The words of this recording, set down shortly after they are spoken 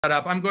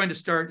up. I'm going to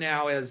start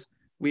now as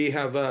we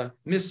have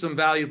missed some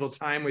valuable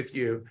time with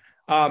you.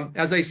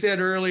 As I said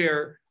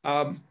earlier,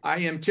 I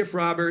am Tiff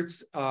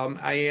Roberts.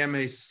 I am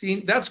a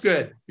senior. That's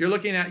good. You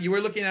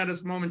were looking at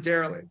us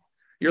momentarily.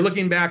 You're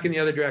looking back in the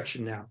other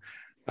direction now.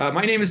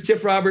 My name is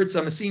Tiff Roberts.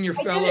 I'm a senior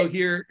fellow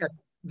here.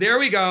 There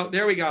we go.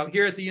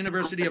 Here at the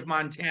University of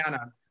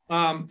Montana.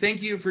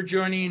 Thank you for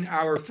joining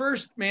our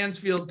first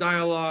Mansfield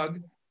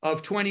Dialogue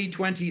of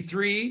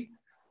 2023,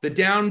 the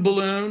down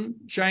balloon,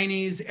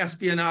 Chinese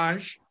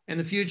espionage, and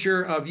the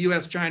future of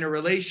U.S. China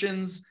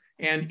relations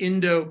and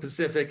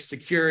Indo-Pacific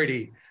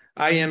security.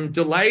 I am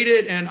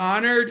delighted and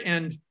honored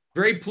and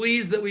very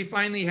pleased that we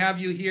finally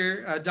have you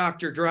here,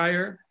 Dr.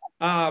 Dreyer.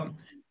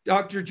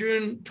 Dr.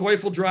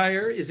 Teufel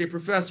Dreyer is a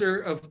professor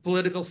of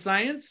political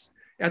science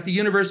at the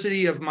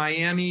University of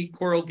Miami,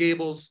 Coral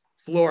Gables,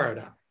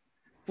 Florida.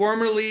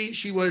 Formerly,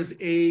 she was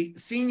a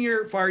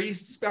senior Far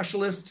East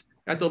specialist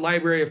at the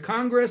Library of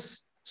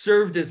Congress,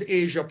 served as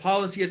Asia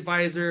policy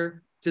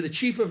advisor to the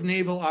Chief of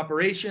Naval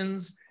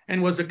Operations,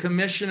 and was a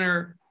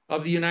commissioner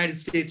of the United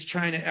States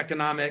China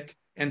Economic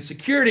and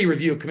Security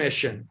Review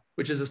Commission,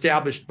 which is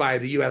established by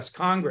the U.S.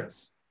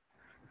 Congress.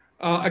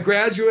 A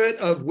graduate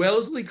of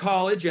Wellesley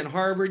College and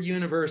Harvard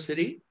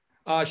University,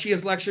 she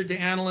has lectured to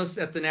analysts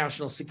at the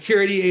National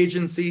Security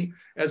Agency,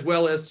 as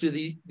well as to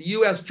the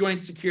U.S.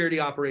 Joint Security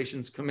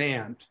Operations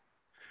Command.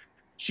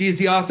 She is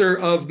the author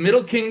of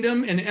Middle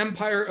Kingdom and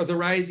Empire of the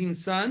Rising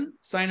Sun,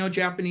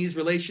 Sino-Japanese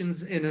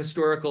Relations in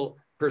Historical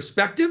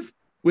Perspective,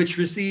 which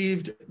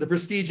received the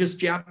prestigious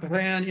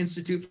Japan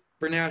Institute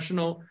for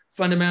National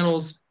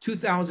Fundamentals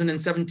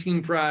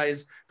 2017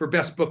 Prize for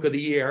Best Book of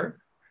the Year.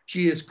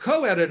 She is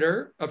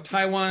co-editor of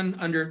Taiwan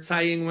under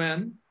Tsai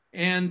Ing-wen,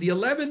 and the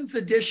 11th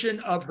edition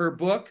of her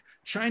book,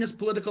 China's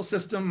Political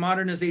System,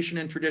 Modernization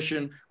and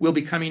Tradition, will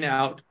be coming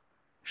out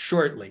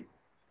shortly.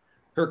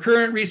 Her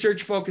current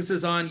research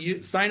focuses on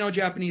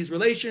Sino-Japanese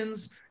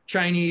relations,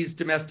 Chinese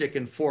domestic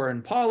and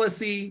foreign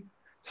policy,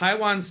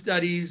 Taiwan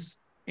studies,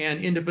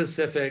 and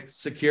Indo-Pacific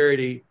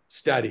security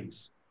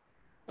studies.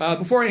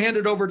 Before I hand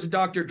it over to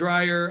Dr.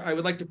 Dreyer, I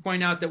would like to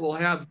point out that we'll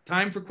have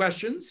time for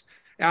questions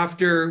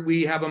after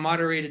we have a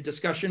moderated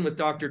discussion with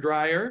Dr.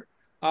 Dreyer.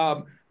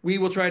 We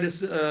will try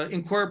to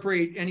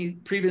incorporate any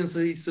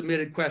previously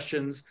submitted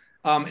questions,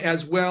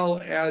 as well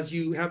as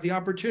you have the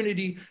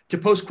opportunity to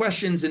post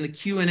questions in the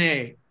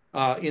Q&A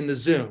in the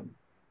Zoom.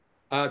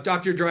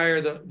 Dr.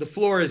 Dreyer, the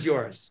floor is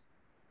yours.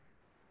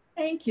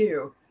 Thank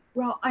you.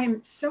 Well,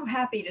 I'm so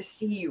happy to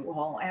see you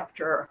all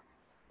after,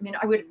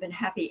 I would have been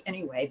happy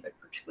anyway, but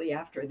particularly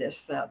after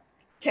this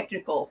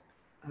technical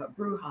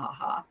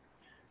brouhaha.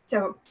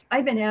 So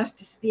I've been asked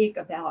to speak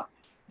about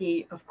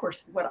of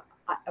course, what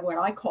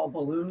I call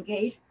Balloon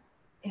Gate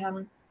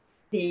and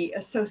the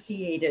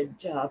associated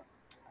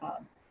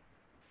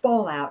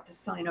fallout to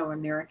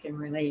Sino-American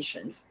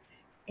relations.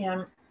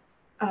 And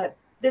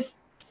this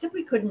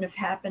simply couldn't have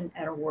happened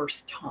at a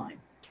worse time.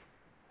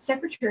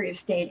 Secretary of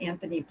State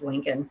Anthony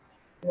Blinken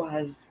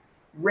was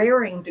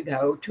raring to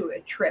go to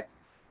a trip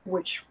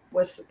which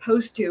was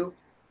supposed to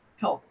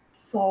help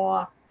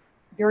thaw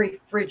very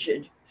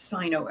frigid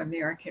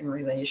Sino-American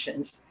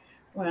relations,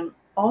 when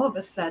all of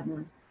a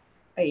sudden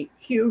a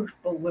huge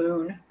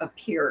balloon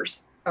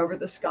appears over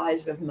the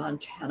skies of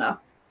Montana.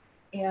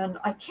 And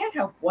I can't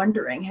help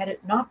wondering, had it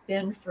not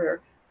been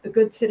for the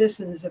good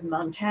citizens of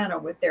Montana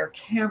with their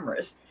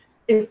cameras,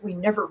 if we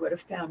never would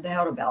have found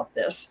out about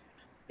this,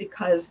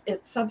 because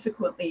it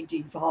subsequently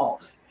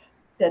devolves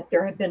that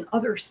there have been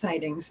other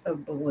sightings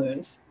of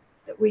balloons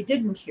that we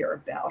didn't hear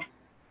about.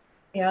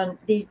 And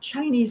the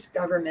Chinese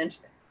government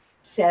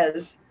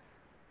says,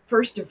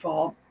 first of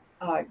all,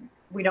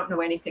 we don't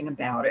know anything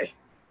about it.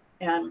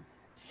 And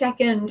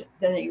second,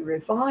 then they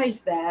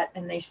revise that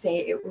and they say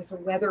it was a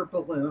weather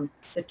balloon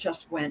that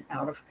just went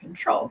out of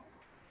control.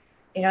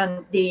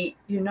 And the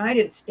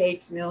United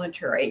States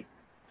military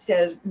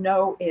says,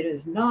 no, it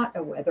is not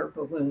a weather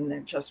balloon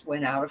that just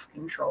went out of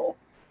control,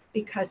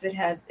 because it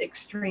has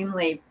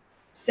extremely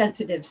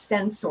sensitive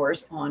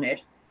sensors on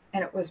it,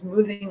 and it was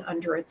moving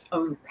under its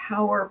own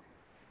power.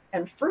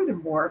 And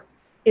furthermore,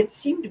 it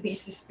seemed to be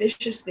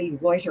suspiciously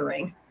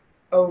loitering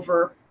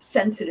over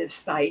sensitive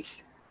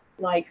sites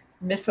like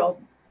missile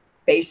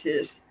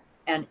bases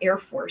and Air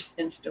Force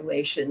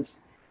installations,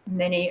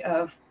 many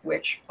of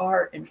which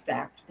are in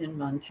fact in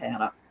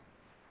Montana.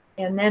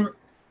 And then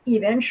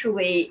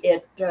eventually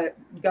it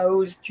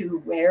goes to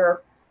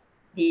where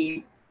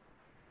the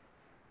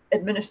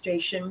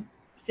administration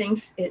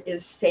thinks it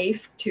is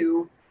safe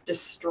to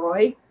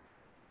destroy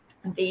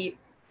the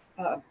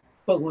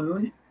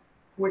balloon,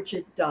 which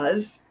it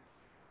does,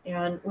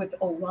 and with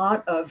a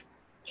lot of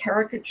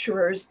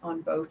caricatures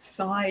on both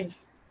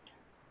sides.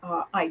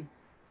 I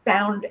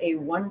found a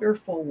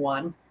wonderful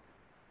one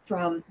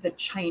from the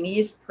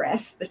Chinese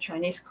press, the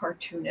Chinese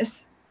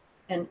cartoonists.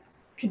 And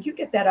could you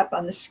get that up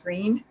on the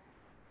screen?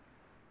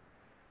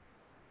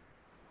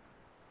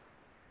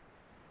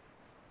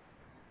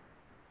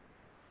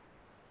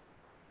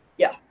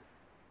 Yeah.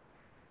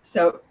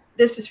 So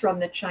this is from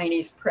the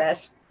Chinese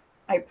press.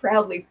 I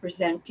proudly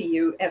present to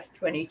you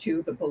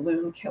F-22, the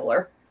balloon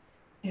killer.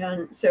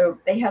 And so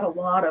they had a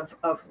lot of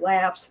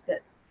laughs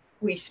that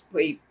it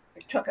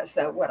took us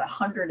a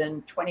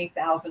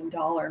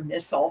 $120,000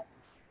 missile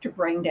to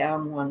bring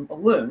down one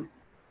balloon.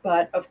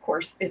 But of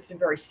course, it's a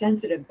very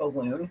sensitive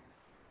balloon.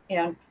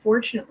 And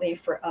fortunately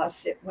for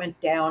us, it went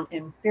down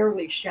in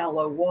fairly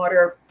shallow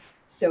water.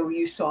 So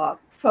you saw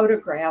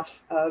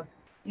photographs of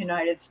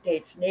United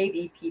States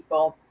Navy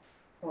people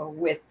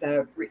with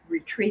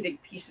retrieving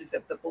pieces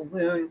of the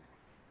balloon.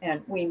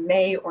 And we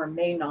may or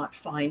may not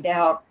find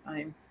out.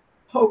 I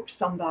hope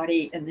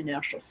somebody in the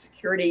national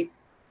security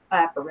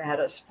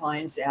apparatus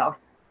finds out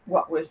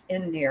what was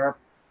in there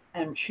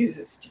and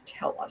chooses to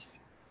tell us.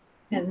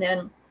 And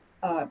then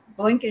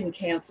Blinken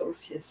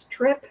cancels his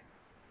trip,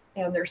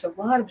 and there's a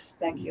lot of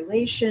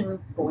speculation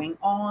going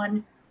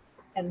on.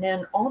 And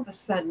then all of a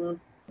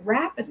sudden,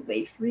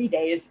 rapidly, 3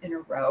 days in a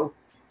row,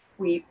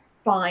 we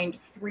find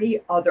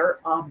 3 other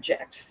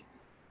objects.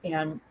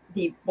 And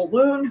the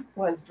balloon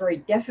was very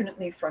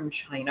definitely from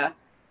China.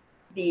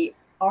 The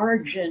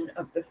origin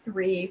of the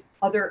 3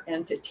 other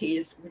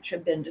entities, which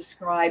have been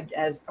described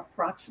as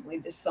approximately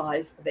the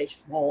size of a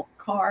small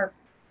car,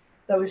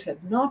 those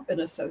have not been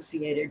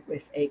associated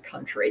with a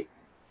country,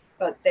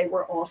 but they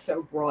were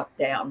also brought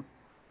down.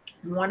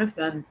 One of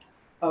them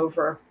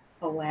over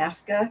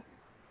Alaska,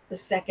 the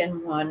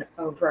second one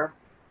over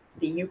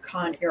the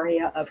Yukon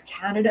area of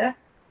Canada,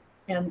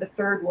 and the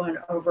third one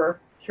over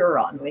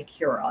Huron, Lake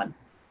Huron.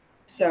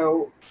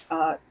 So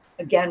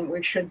again,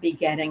 we should be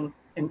getting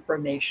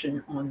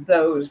information on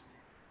those.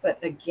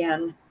 But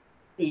again,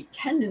 the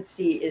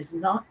tendency is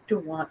not to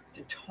want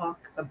to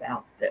talk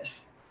about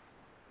this.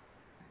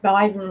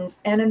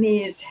 Biden's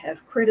enemies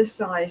have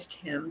criticized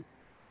him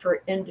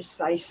for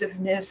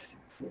indecisiveness.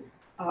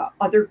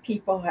 Other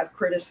people have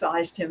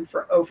criticized him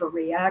for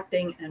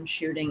overreacting and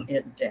shooting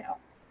it down.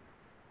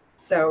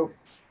 So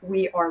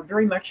we are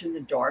very much in the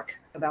dark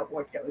about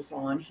what goes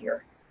on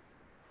here.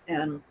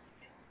 And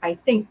I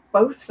think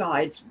both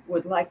sides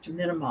would like to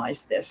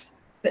minimize this,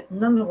 but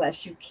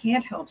nonetheless, you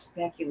can't help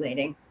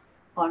speculating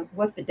on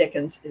what the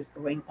dickens is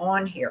going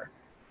on here.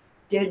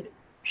 Did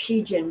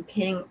Xi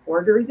Jinping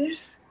order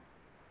this?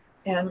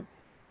 And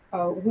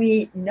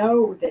we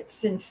know that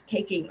since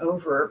taking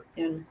over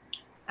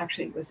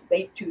actually it was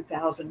late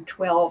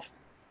 2012,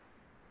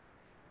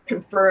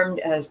 confirmed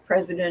as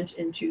president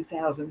in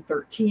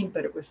 2013,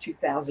 but it was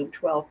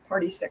 2012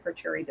 party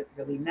secretary that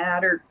really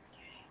mattered.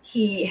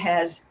 He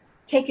has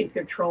taken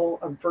control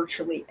of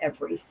virtually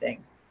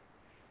everything.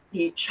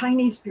 The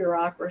Chinese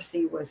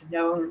bureaucracy was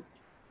known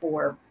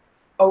for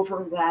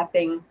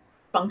overlapping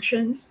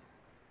functions.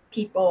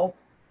 People,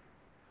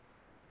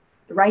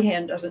 the right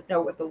hand doesn't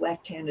know what the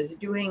left hand is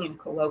doing in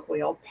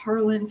colloquial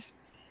parlance.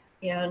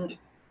 And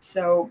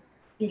so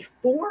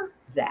before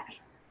that,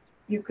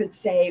 you could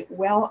say,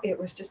 well, it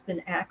was just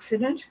an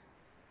accident.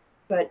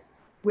 But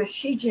with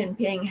Xi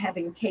Jinping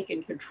having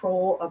taken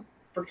control of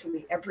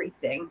virtually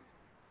everything,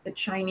 the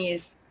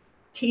Chinese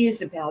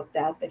tease about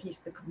that he's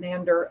the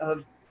commander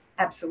of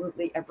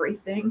absolutely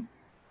everything.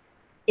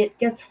 It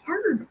gets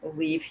harder to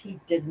believe he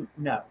didn't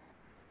know.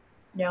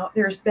 Now,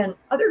 there's been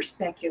other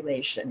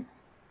speculation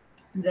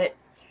that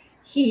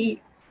he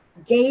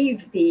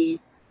gave a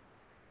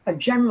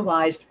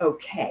generalized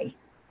okay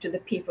to the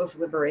People's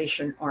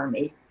Liberation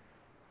Army,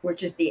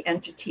 which is the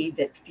entity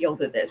that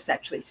fielded this,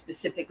 actually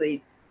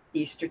specifically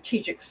the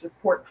Strategic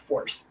Support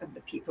Force of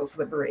the People's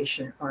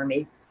Liberation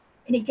Army.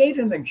 And he gave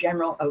them a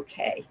general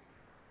okay.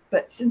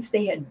 But since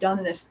they had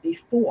done this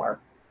before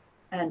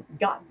and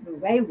gotten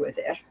away with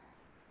it,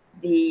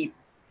 they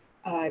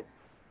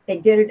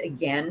did it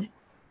again,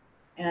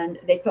 and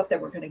they thought they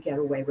were going to get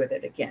away with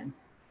it again.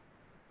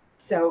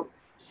 So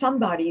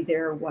somebody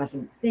there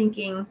wasn't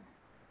thinking.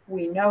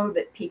 We know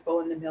that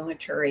people in the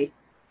military,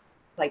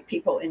 like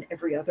people in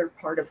every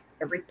part of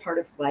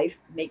life,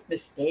 make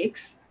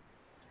mistakes.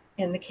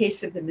 In the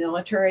case of the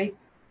military,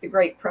 the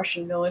great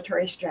Prussian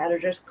military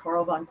strategist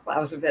Karl von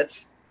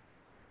Clausewitz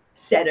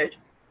said it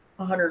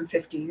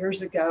 150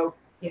 years ago: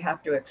 you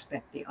have to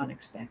expect the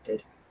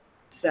unexpected.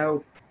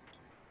 So,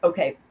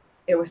 okay,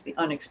 it was the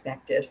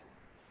unexpected.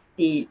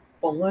 The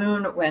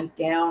balloon went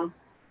down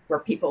where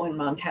people in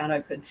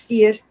Montana could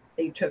see it.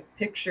 They took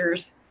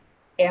pictures.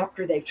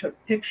 After they took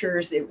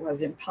pictures, it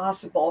was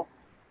impossible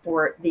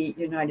for the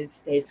United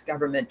States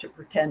government to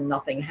pretend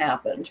nothing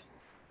happened.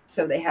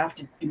 So they have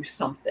to do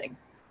something.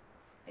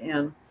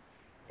 And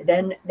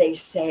then they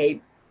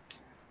say,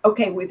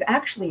 okay, we've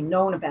actually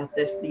known about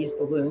these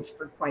balloons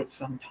for quite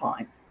some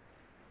time.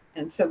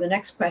 And so the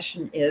next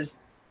question is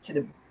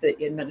to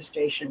the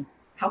administration,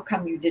 how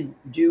come you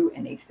didn't do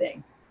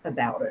anything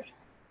about it?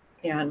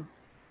 And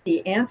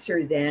the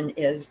answer then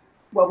is,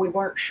 well, we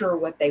weren't sure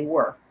what they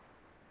were.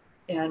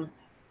 And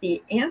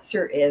the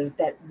answer is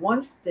that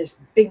once this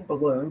big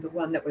balloon, the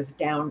one that was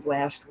downed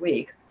last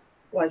week,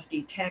 was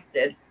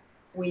detected,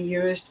 we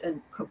used,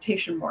 in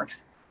quotation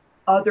marks,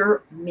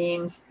 other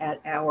means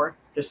at our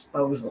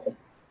disposal.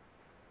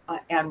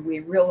 And we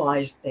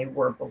realized they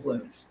were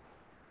balloons.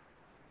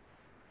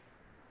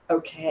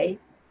 Okay,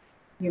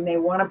 You may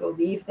want to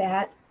believe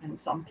that, and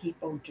some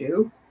people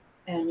do,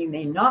 and you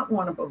may not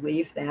want to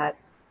believe that,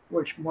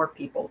 which more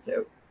people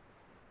do.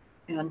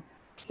 And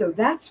so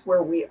that's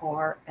where we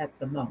are at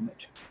the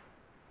moment.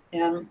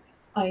 And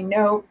I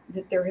know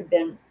that there have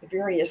been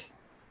various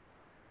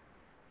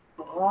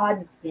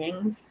odd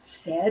things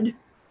said,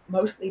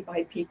 mostly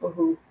by people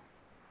who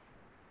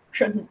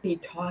shouldn't be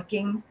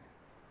talking.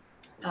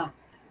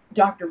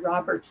 Dr.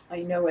 Roberts, I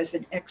know as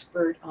an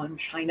expert on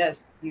China,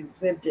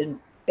 you've lived in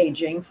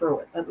Beijing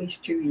for at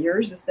least 2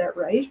 years, is that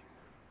right?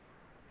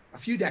 A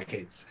few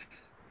decades.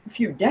 A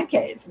few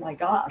decades, my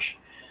gosh.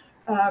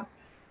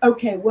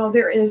 Okay, well,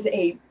 there is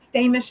a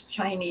famous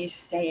Chinese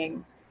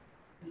saying,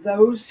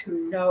 those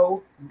who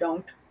know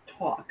don't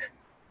talk.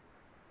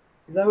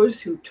 Those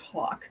who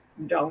talk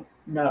don't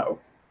know.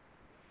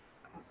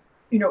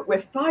 You know,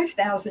 with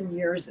 5,000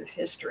 years of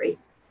history,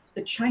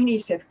 the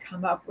Chinese have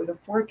come up with a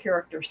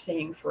 4-character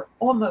saying for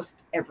almost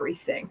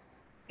everything.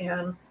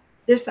 And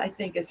this, I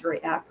think, is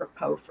very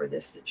apropos for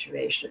this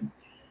situation.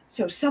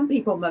 So some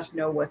people must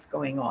know what's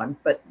going on,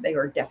 but they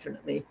are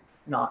definitely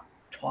not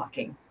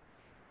talking.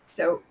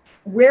 So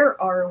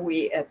where are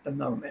we at the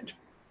moment?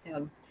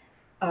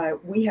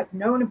 We have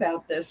known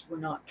about this. We're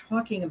not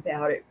talking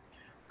about it.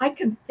 I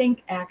can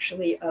think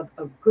actually of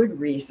a good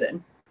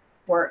reason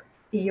for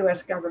the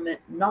U.S. government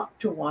not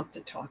to want to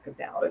talk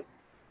about it.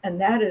 And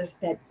that is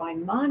that by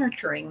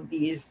monitoring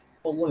these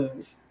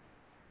balloons,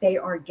 they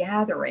are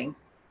gathering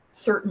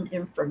certain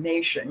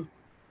information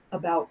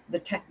about the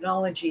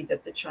technology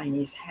that the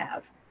Chinese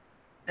have.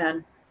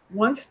 And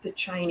once the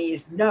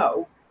Chinese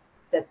know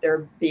that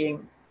they're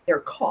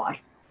caught,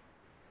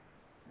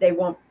 they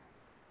won't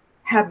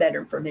have that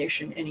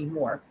information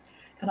anymore.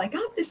 And I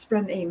got this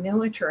from a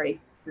military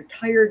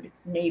retired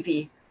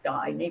Navy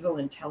guy, naval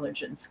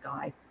intelligence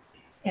guy.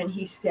 And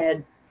he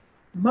said,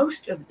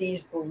 most of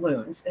these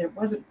balloons, and it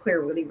wasn't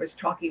clear whether he was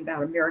talking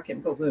about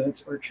American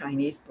balloons or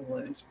Chinese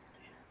balloons,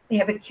 they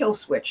have a kill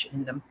switch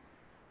in them.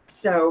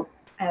 So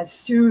as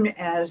soon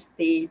as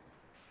the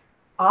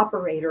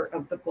operator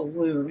of the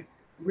balloon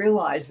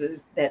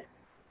realizes that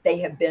they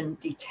have been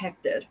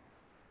detected,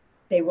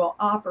 they will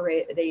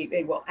activate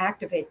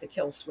the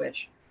kill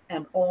switch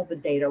and all the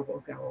data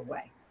will go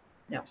away.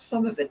 Now,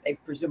 some of it they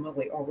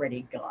presumably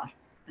already got,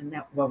 and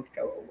that won't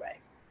go away.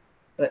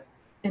 But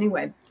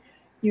anyway,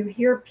 you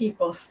hear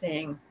people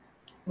saying,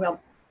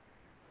 well,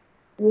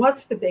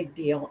 what's the big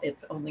deal?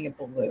 It's only a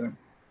balloon.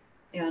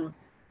 And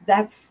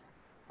that's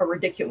a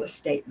ridiculous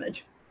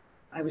statement.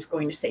 I was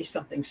going to say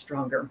something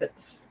stronger, but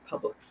this is a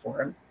public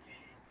forum.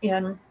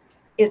 And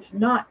it's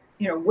not,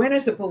 when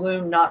is a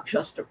balloon not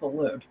just a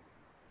balloon?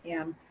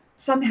 And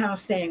somehow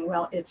saying,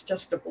 well, it's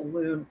just a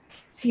balloon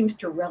seems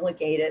to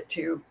relegate it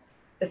to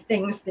the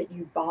things that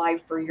you buy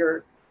for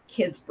your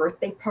kids'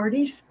 birthday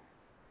parties.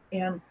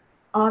 And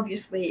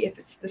obviously, if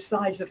it's the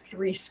size of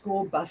 3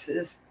 school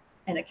buses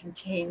and it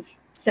contains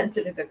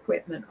sensitive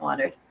equipment on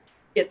it,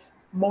 it's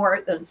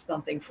more than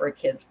something for a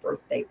kid's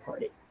birthday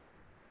party.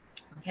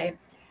 Okay.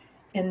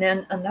 And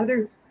then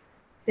another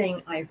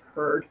thing I've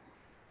heard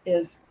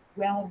is,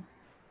 well,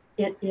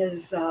 it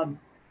is,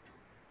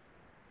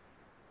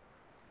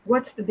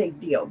 what's the big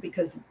deal?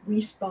 Because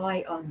we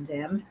spy on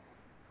them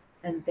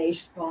and they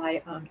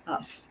spy on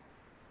us.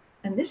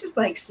 And this is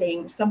like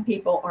saying some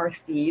people are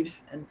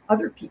thieves and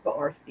other people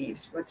are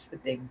thieves. What's the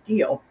big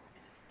deal?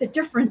 The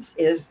difference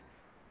is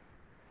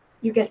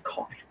you get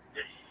caught.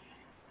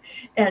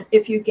 And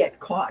if you get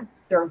caught,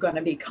 there are going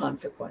to be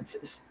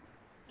consequences.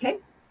 Okay?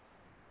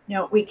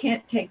 Now, we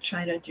can't take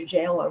China to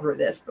jail over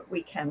this, but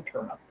we can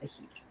turn up the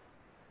heat.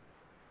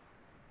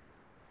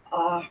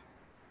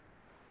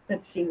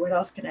 Let's see, what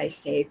else can I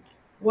say?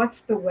 What's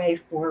the way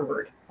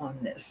forward on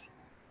this?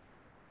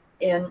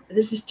 And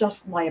this is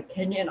just my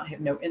opinion. I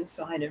have no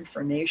inside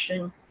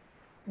information.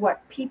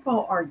 What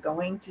people are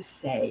going to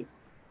say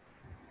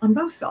on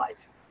both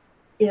sides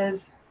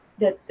is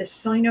that the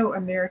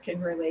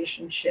Sino-American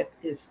relationship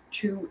is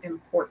too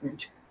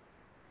important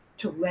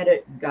to let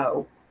it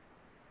go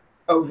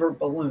over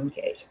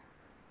Balloongate.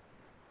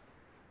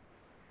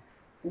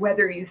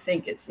 Whether you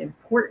think it's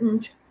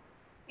important,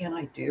 and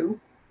I do,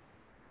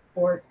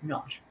 or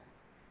not.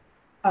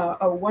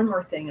 One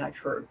more thing I've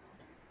heard,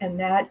 and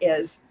that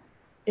is,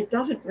 it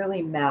doesn't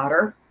really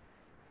matter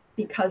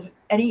because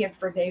any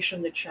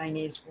information the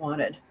Chinese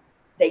wanted,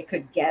 they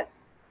could get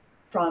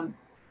from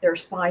their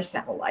spy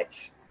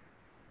satellites.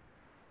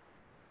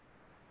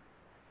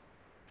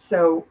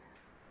 So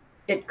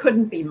it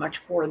couldn't be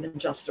much more than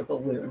just a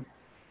balloon.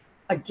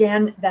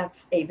 Again,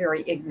 that's a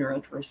very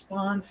ignorant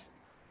response.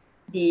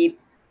 The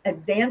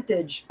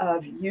advantage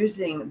of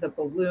using the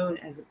balloon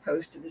as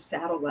opposed to the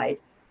satellite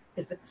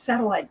is that the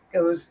satellite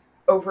goes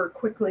over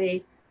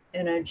quickly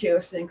in a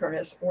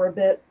geosynchronous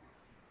orbit.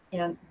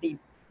 And the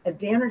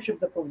advantage of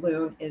the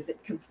balloon is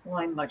it can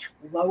fly much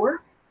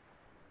lower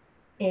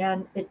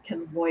and it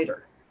can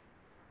loiter.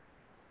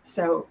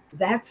 So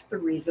that's the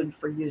reason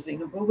for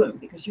using a balloon,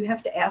 because you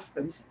have to ask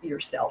them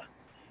yourself,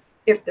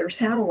 if their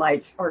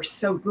satellites are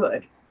so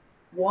good,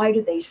 why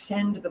do they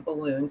send the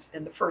balloons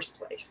in the first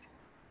place?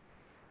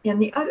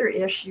 And the other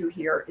issue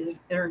here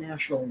is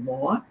international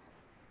law.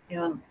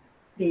 And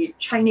the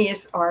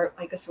Chinese are,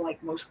 I guess,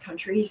 like most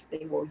countries,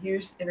 they will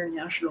use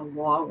international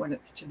law when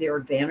it's to their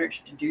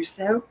advantage to do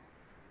so,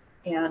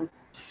 and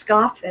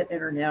scoff at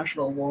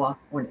international law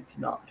when it's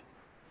not.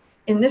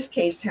 In this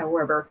case,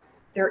 however,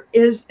 there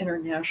is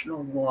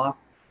international law,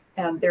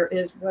 and there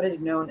is what is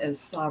known as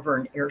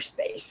sovereign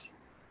airspace.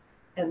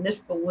 And this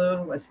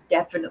balloon was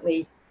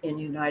definitely in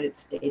United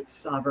States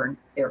sovereign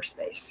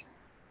airspace.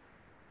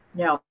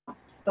 Now,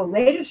 the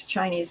latest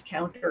Chinese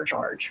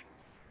countercharge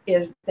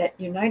is that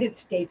United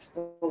States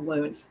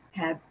balloons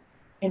have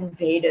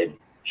invaded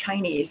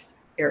Chinese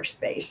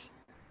airspace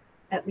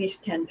at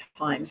least 10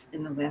 times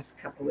in the last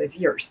couple of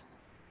years.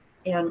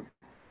 And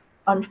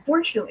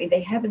unfortunately,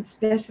 they haven't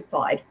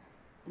specified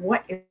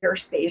what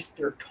airspace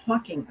they're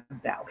talking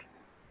about,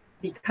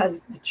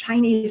 because the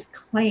Chinese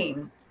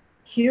claim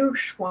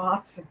huge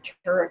swaths of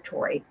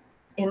territory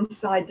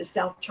inside the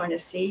South China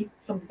Sea,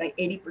 something like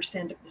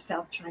 80% of the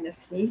South China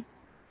Sea,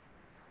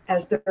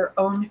 as their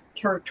own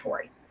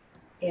territory.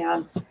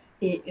 And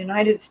the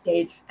United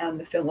States and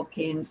the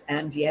Philippines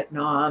and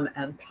Vietnam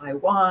and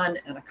Taiwan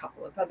and a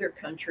couple of other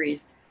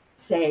countries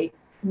say,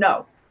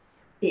 no,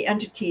 the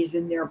entities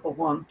in there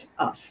belong to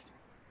us,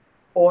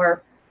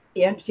 or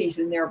the entities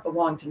in there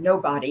belong to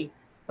nobody.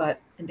 But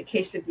in the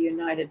case of the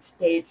United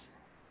States,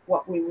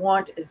 what we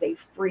want is a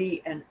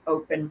free and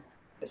open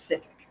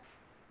Pacific.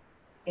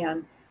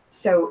 And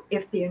so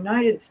if the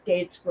United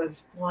States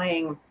was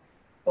flying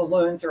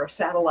balloons or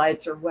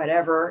satellites or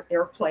whatever,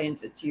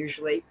 airplanes it's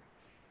usually,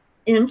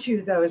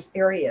 into those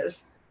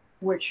areas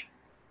which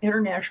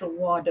international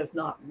law does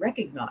not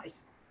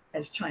recognize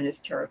as China's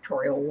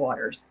territorial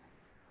waters,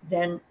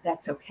 then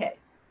that's okay.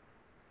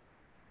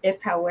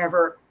 If,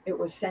 however, it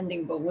was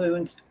sending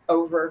balloons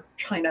over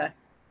China,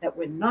 that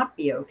would not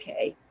be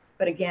okay.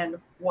 But again,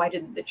 why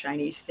didn't the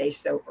Chinese say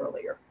so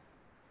earlier?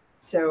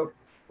 So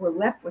we're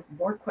left with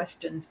more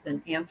questions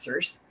than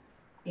answers,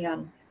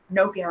 and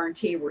no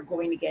guarantee we're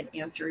going to get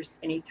answers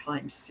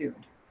anytime soon.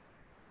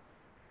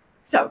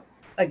 So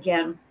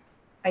again,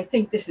 I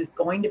think this is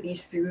going to be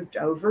soothed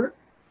over.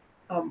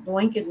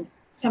 Blinken,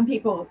 some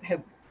people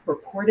have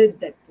reported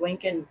that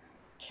Blinken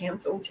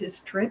canceled his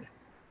trip.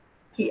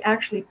 He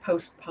actually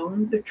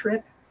postponed the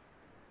trip.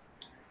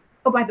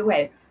 Oh, by the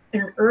way,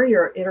 in an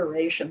earlier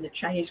iteration, the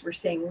Chinese were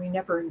saying we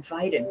never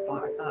invited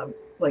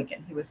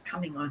Blinken. He was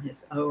coming on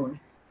his own.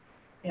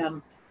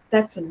 And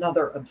that's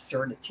another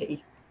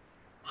absurdity.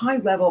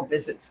 High-level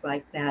visits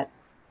like that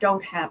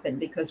don't happen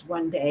because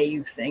one day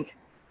you think,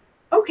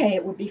 okay,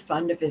 it would be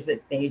fun to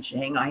visit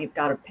Beijing. I've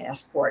got a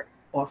passport,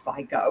 off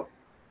I go.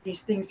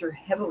 These things are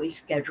heavily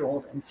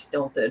scheduled and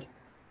stilted.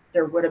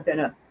 There would have been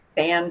a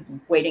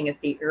band waiting at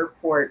the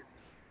airport.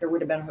 There would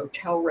have been a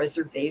hotel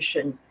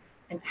reservation.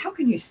 And how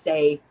can you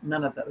say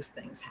none of those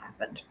things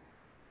happened?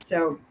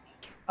 So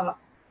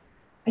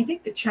I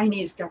think the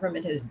Chinese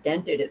government has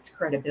dented its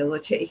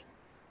credibility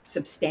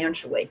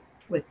substantially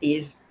with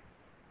these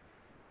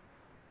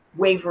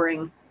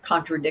wavering,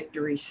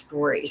 contradictory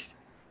stories.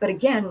 But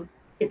again,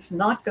 it's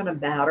not going to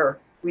matter.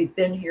 We've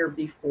been here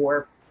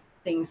before.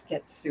 Things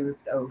get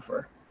soothed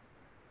over.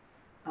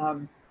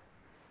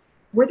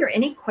 Were there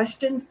any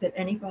questions that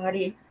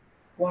anybody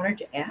wanted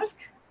to ask?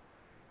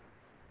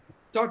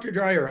 Dr.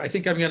 Dreyer, I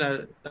think I'm going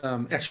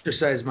to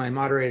exercise my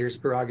moderator's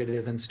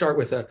prerogative and start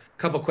with a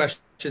couple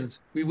questions.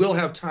 We will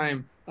have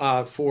time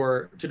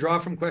to draw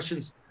from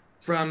questions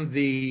from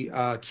the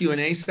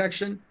Q&A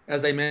section,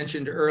 as I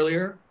mentioned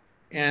earlier.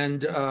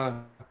 And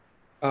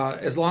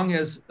as long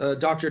as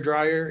Dr.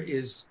 Dreyer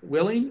is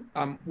willing,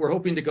 we're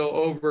hoping to go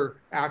over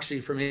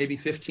actually for maybe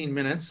 15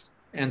 minutes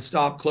and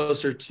stop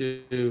closer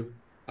to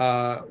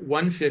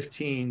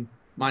 1:15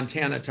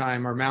 Montana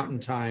time or Mountain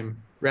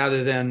time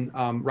rather than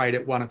right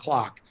at 1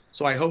 o'clock.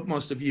 So I hope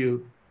most of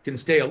you can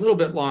stay a little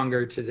bit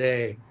longer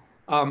today.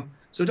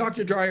 So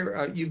Dr.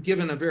 Dreyer, you've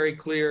given a very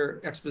clear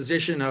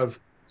exposition of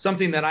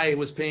something that I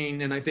was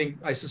paying, and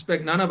I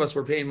suspect none of us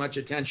were paying much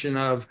attention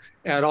of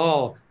at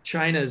all,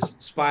 China's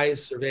spy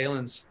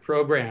surveillance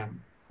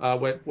program,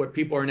 what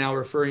people are now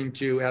referring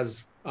to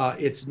as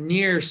its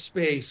near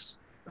space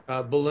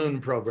balloon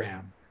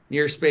program.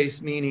 Near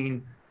space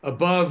meaning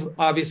above,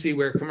 obviously,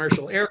 where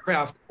commercial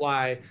aircraft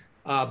fly,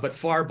 but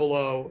far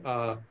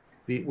below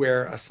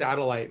where a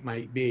satellite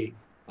might be.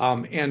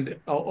 And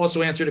I'll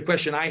also answer the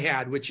question I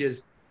had, which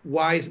is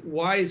why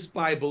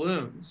spy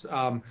balloons?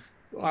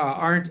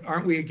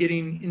 Aren't we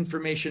getting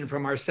information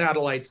from our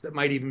satellites that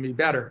might even be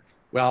better?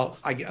 Well,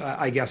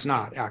 I guess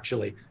not,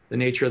 actually. The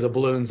nature of the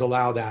balloons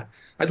allow that.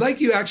 I'd like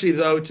you actually,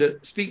 though, to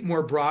speak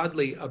more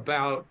broadly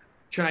about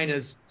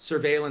China's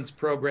surveillance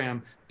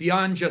program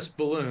beyond just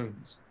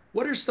balloons.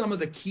 What are some of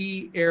the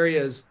key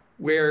areas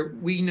where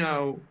we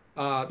know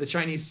the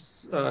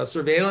Chinese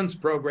surveillance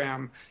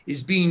program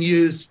is being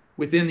used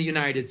within the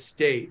United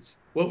States?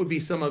 What would be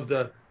some of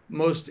the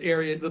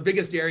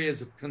biggest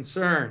areas of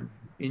concern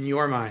in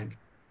your mind?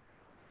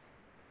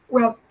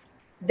 Well,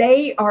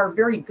 they are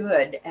very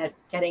good at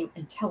getting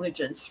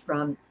intelligence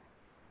from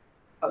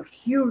a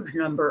huge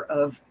number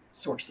of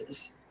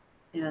sources.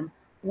 And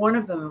One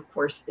of them, of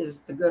course,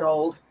 is the good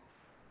old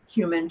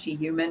human to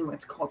human,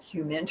 what's called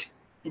humint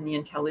in the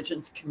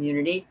intelligence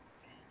community.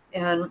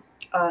 And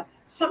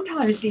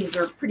sometimes these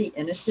are pretty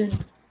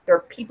innocent. There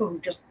are people who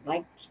just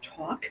like to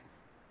talk,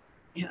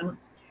 and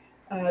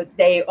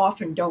they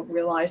often don't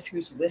realize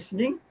who's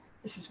listening.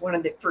 This is one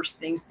of the first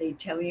things they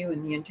tell you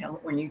in the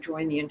when you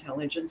join the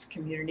intelligence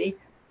community.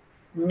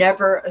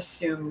 Never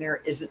assume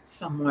there isn't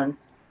someone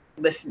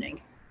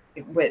listening,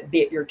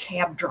 be it your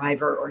cab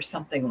driver or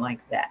something like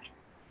that.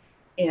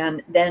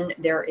 And then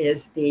there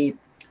is the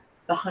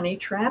honey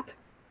trap,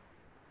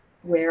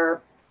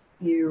 where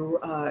you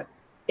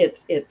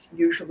it's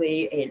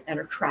usually an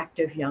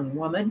attractive young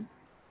woman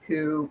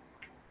who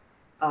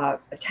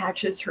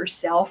attaches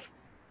herself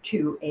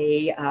to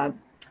a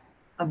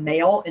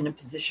male in a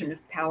position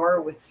of power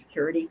with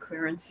security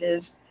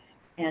clearances,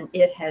 and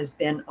it has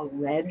been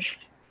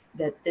alleged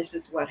that this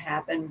is what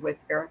happened with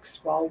Eric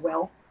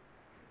Swalwell,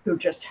 who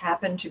just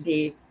happened to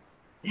be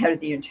head of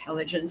the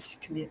Intelligence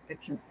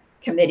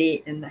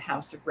Committee in the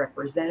House of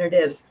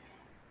Representatives.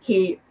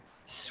 He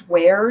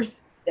swears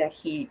that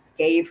he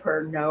gave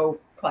her no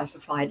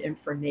classified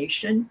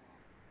information.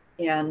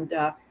 And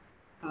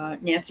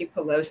Nancy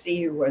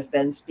Pelosi, who was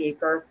then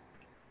Speaker,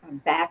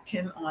 backed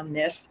him on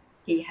this.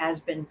 He has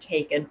been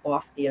taken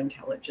off the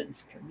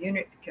Intelligence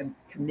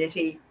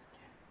Committee,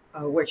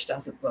 which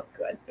doesn't look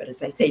good. But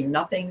as I say,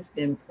 nothing's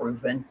been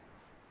proven,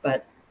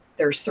 but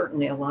there's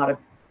certainly a lot of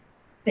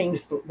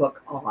things that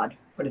look odd,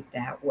 put it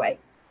that way.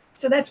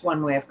 So that's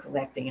one way of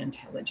collecting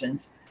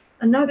intelligence.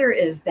 Another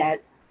is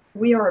that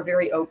we are a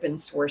very open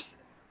source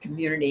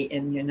community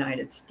in the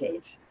United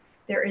States.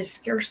 There is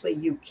scarcely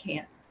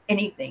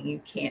anything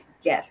you can't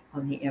get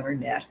on the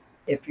internet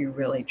if you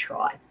really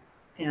try.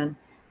 And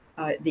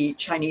the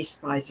Chinese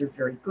spies are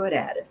very good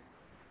at it.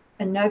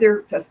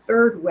 The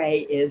third way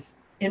is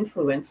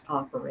influence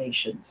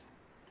operations.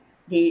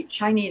 The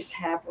Chinese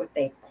have what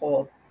they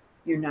call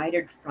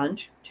united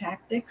front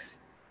tactics,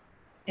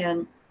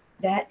 and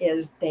that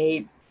is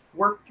they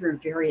work through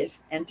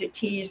various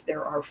entities.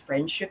 There are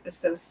friendship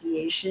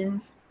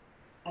associations.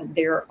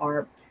 There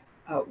are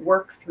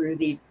work through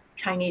the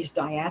Chinese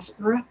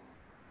diaspora,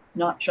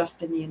 not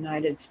just in the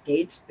United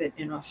States, but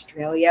in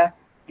Australia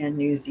and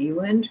New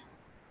Zealand.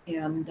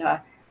 And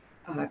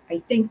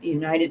I think the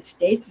United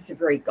States is a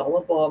very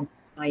gullible,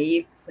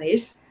 naive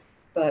place,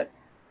 but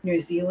New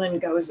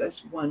Zealand goes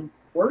as one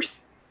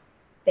worse.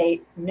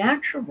 They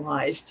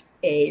naturalized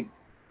a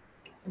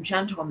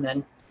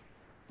gentleman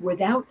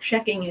without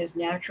checking his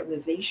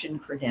naturalization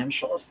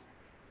credentials.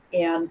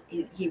 And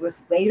he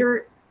was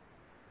later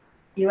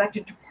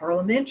elected to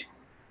Parliament,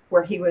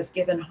 where he was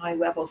given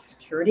high-level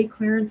security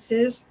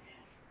clearances.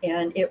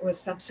 And it was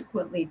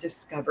subsequently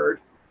discovered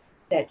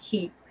that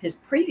his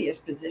previous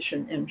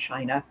position in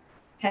China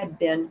had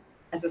been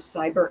as a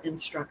cyber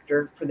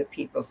instructor for the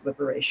People's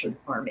Liberation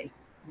Army.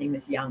 His name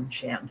is Yang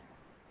Chen.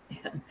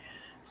 And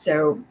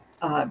so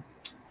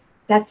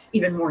that's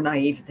even more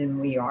naive than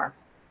we are.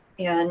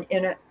 And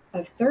in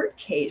a third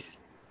case,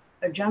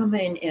 a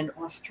gentleman in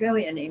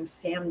Australia named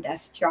Sam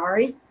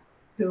Dastyari,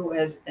 who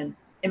was an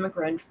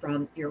immigrant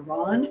from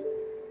Iran,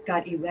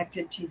 got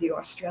elected to the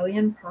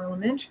Australian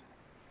Parliament,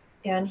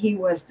 and he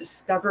was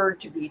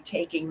discovered to be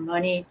taking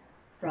money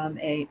from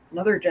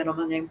another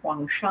gentleman named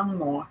Huang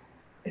Shangmo,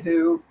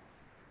 who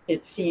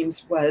it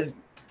seems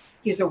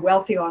he's a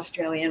wealthy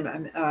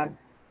Australian,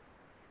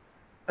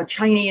 a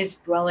Chinese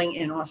dwelling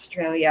in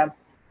Australia,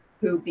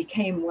 who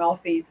became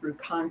wealthy through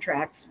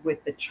contracts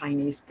with the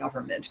Chinese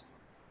government.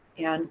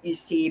 And you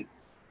see,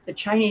 the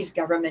Chinese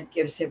government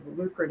gives him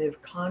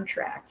lucrative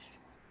contracts,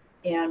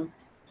 and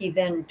he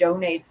then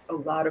donates a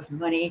lot of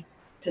money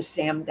to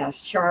Sam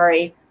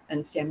Dastyari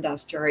and Sam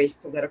Dastyari's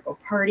political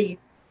party.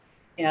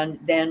 And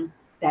then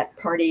that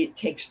party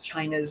takes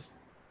China's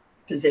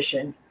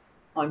position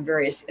on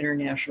various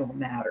international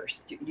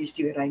matters. Do you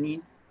see what I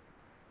mean?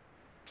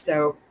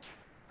 So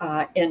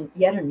in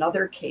yet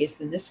another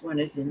case, and this one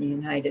is in the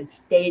United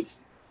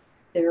States,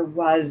 there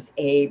was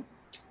a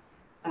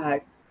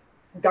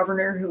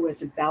governor who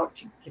was about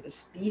to give a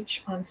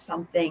speech on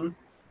something,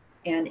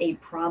 and a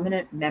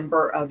prominent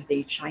member of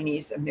the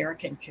Chinese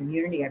American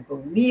community, I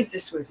believe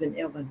this was in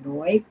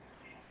Illinois,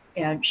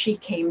 and she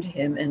came to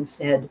him and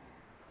said,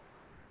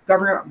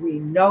 "Governor, we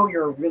know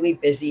you're a really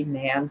busy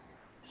man,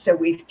 so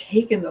we've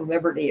taken the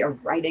liberty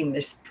of writing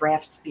this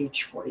draft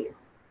speech for you."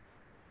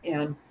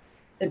 And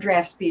the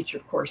draft speech,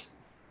 of course,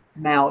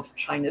 mouthed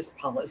China's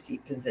policy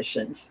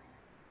positions.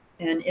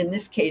 And in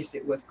this case,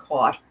 it was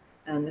caught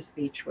and the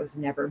speech was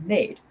never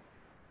made.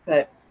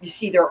 But you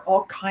see, there are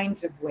all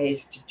kinds of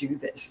ways to do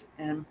this.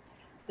 And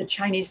the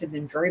Chinese have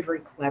been very, very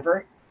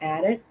clever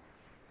at it.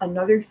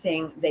 Another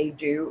thing they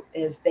do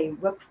is they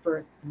look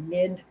for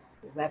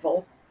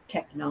mid-level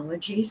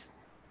technologies.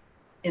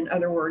 In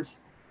other words,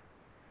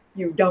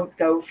 you don't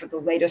go for the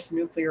latest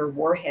nuclear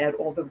warhead,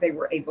 although they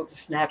were able to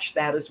snatch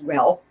that as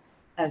well,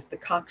 as the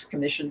Cox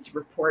Commission's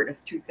report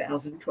of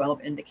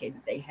 2012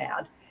 indicated they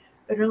had.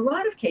 But in a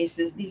lot of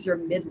cases, these are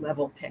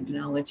mid-level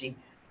technology.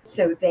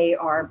 So they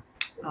are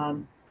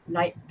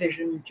night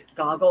vision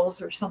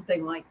goggles or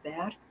something like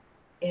that.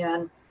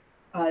 And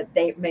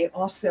they may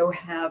also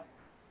have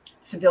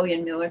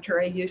civilian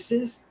military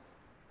uses.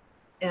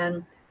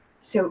 And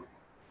so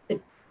the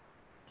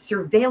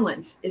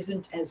surveillance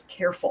isn't as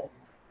careful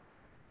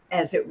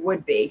as it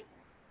would be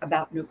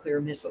about nuclear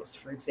missiles,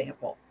 for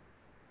example.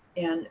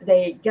 And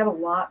they get a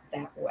lot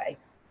that way.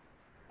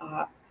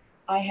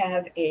 I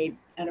have an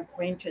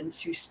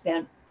acquaintance who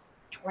spent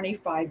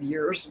 25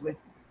 years with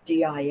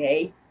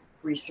DIA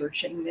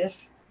researching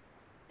this,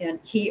 and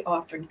he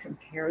often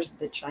compares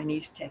the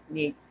Chinese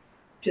technique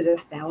to the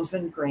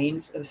 1,000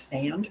 grains of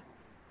sand.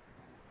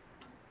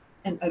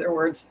 In other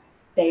words,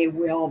 they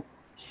will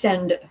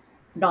send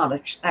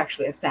not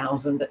actually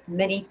 1,000, but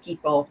many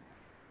people,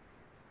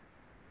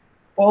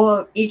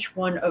 each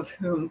one of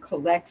whom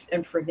collects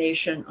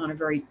information on a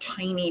very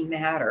tiny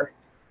matter,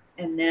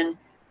 and then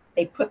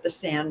they put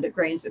the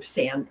grains of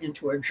sand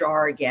into a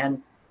jar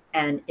again,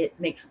 and it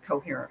makes a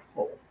coherent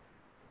whole.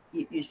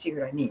 You see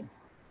what I mean?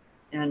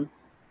 And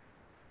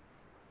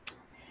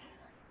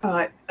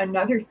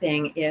another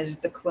thing is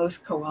the close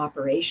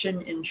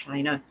cooperation in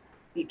China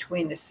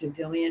between the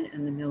civilian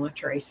and the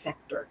military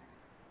sector.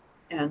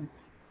 And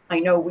I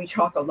know we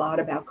talk a lot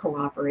about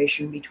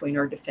cooperation between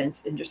our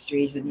defense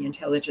industries and the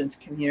intelligence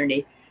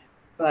community,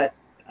 but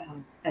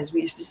as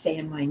we used to say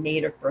in my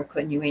native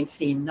Brooklyn, you ain't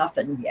seen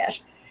nothing yet.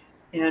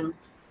 And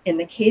in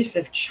the case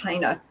of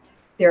China,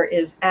 there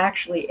is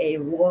actually a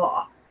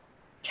law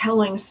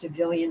telling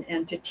civilian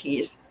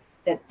entities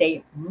that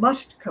they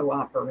must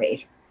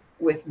cooperate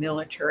with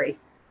military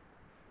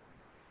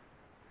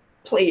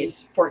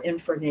pleas for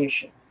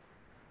information.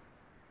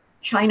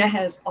 China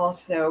has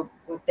also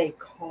what they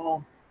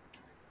call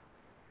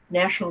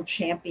national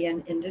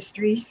champion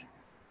industries.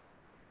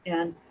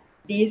 And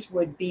these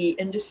would be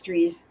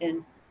industries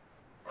in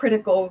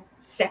critical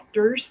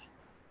sectors.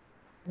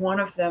 One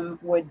of them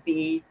would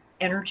be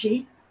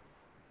energy.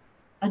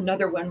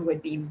 Another one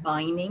would be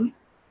mining.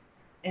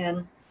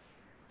 And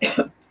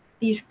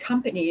these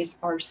companies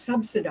are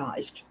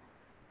subsidized.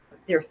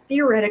 They're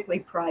theoretically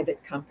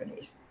private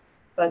companies,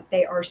 but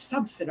they are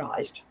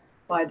subsidized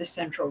by the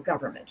central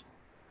government.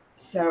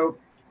 So,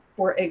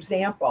 for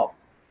example,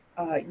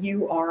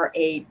 you are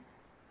a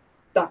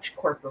Dutch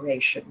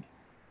corporation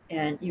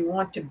and you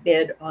want to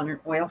bid on an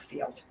oil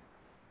field,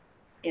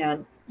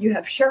 and you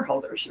have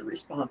shareholders you're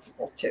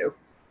responsible to.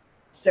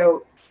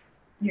 So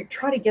you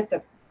try to get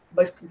the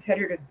most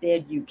competitive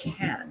bid you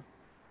can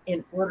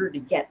in order to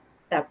get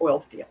that oil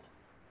field.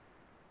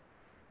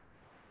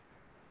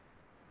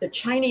 The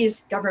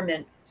Chinese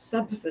government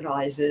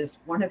subsidizes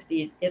one of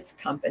its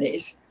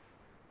companies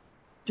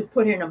to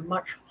put in a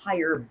much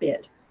higher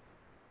bid.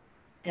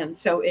 And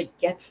so it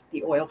gets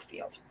the oil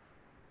field.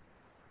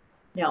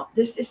 Now,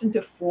 this isn't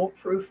a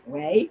foolproof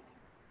way,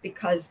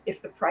 because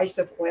if the price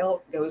of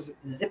oil goes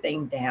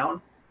zipping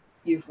down,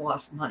 you've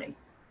lost money.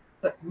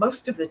 But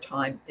most of the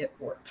time it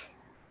works.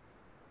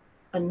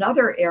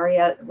 Another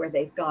area where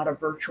they've got a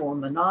virtual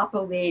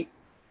monopoly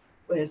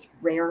is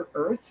rare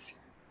earths.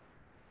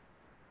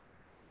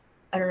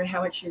 I don't know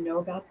how much you know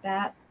about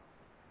that,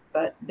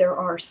 but there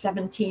are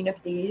 17 of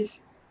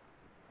these,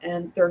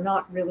 and they're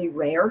not really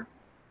rare.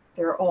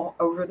 They're all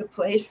over the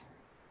place.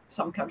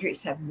 Some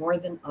countries have more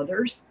than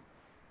others.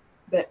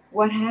 But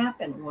what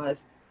happened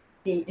was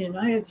the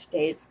United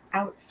States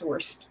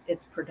outsourced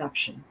its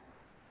production.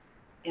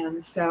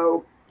 And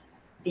so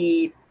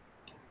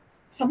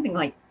something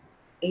like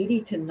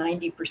 80 to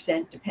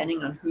 90%,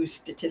 depending on whose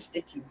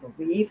statistic you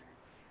believe,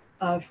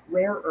 of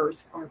rare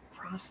earths are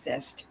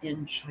processed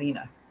in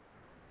China.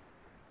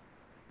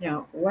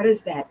 Now, what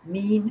does that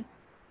mean?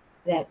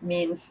 That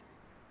means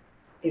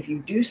if you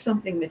do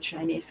something the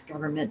Chinese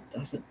government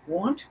doesn't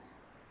want,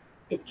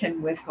 it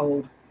can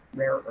withhold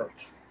rare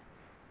earths.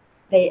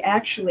 They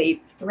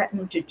actually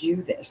threatened to do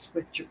this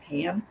with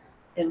Japan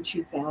in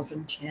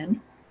 2010.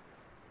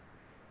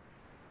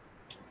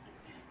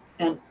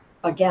 And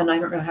again, I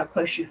don't know how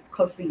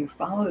closely you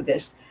follow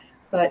this,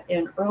 but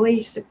in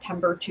early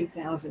September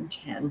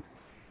 2010,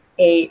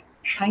 a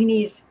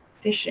Chinese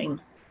fishing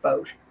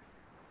boat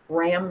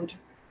rammed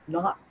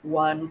not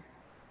one,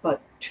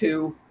 but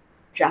two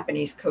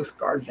Japanese Coast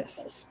Guard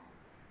vessels.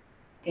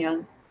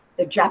 And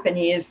the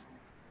Japanese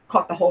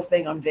caught the whole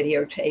thing on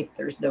videotape.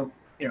 There's no,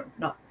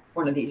 not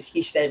one of these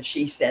he said,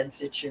 she said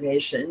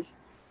situations.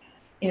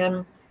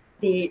 And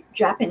the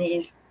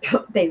Japanese,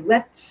 they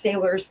let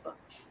sailors,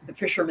 the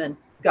fishermen,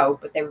 go,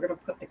 but they were going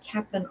to put the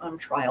captain on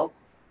trial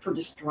for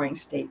destroying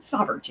state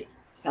sovereignty.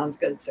 Sounds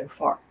good so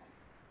far.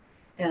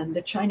 And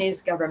the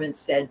Chinese government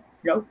said,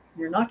 nope,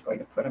 you're not going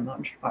to put him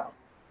on trial.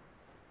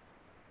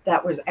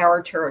 That was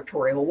our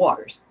territorial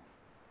waters,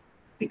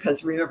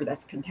 because remember,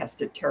 that's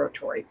contested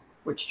territory,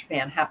 which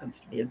Japan happens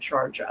to be in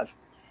charge of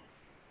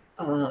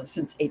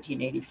since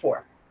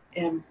 1884.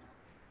 And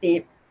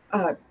the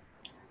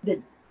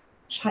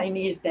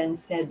Chinese then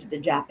said to the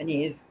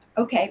Japanese,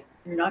 okay,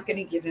 you're not going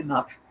to give him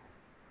up.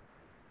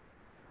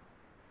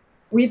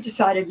 We've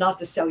decided not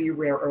to sell you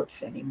rare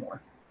earths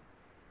anymore.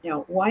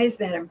 Now, why is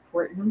that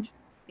important?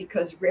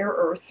 because rare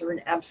earths are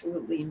an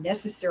absolutely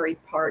necessary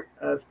part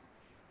of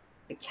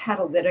the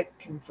catalytic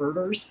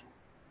converters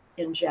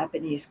in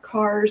Japanese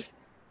cars.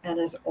 And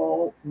as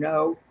all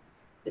know,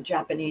 the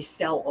Japanese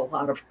sell a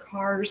lot of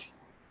cars,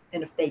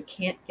 and if they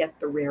can't get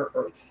the rare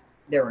earths,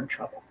 they're in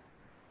trouble.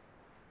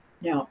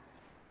 Now,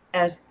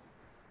 as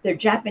the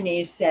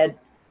Japanese said,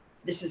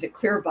 this is a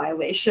clear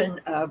violation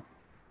of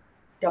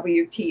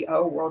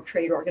WTO, World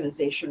Trade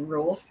Organization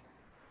rules.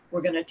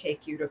 We're going to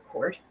take you to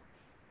court.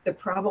 The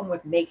problem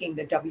with making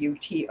the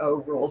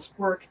WTO rules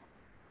work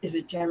is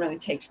it generally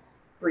takes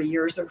 3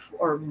 years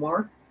or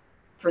more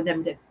for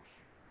them to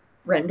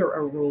render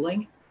a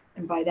ruling.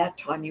 And by that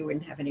time, you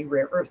wouldn't have any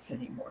rare earths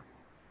anymore.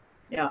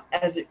 Now,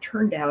 as it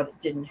turned out,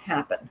 it didn't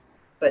happen,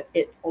 but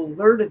it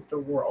alerted the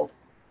world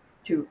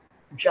to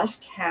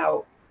just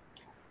how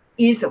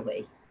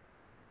easily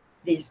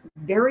these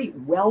very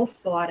well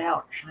thought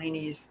out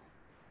Chinese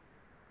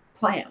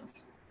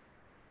plans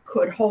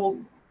could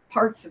hold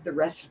parts of the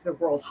rest of the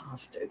world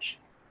hostage.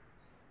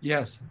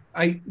 Yes,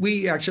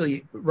 we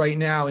actually right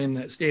now in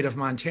the state of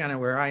Montana,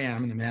 where I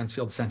am, and the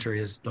Mansfield Center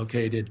is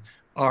located,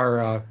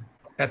 are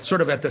at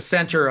sort of at the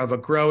center of a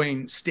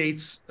growing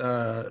state's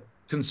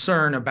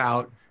concern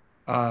about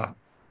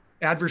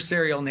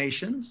adversarial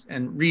nations,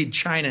 and read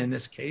China in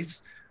this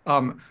case,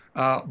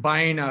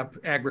 buying up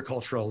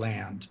agricultural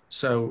land.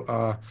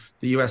 So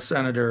the U.S.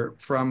 Senator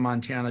from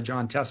Montana,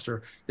 John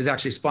Tester, is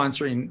actually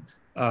sponsoring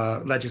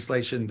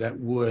legislation that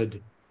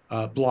would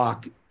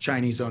block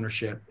Chinese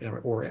ownership,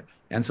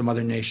 and some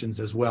other nations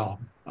as well,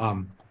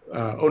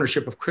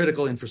 ownership of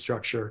critical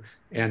infrastructure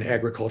and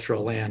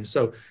agricultural land.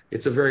 So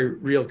it's a very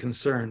real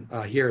concern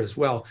here as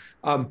well.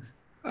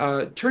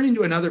 Turning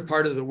to another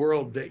part of the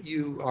world that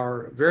you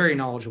are very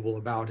knowledgeable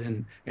about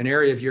in an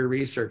area of your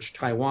research,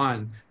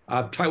 Taiwan.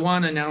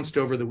 Taiwan announced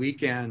over the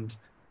weekend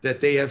that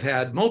they have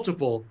had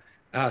multiple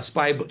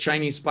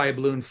Chinese spy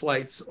balloon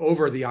flights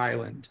over the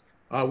island.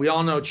 We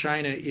all know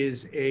China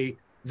is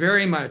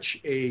very much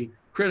a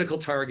critical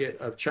target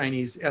of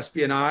Chinese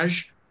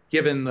espionage,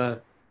 given the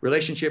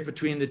relationship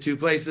between the two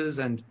places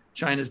and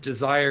China's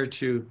desire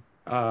to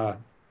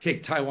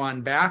take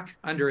Taiwan back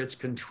under its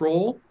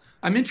control.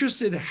 I'm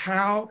interested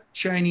how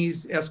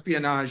Chinese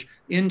espionage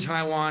in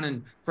Taiwan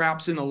and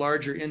perhaps in the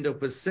larger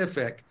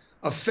Indo-Pacific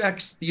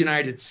affects the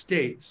United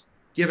States,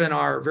 given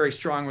our very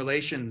strong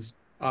relations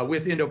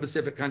with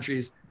Indo-Pacific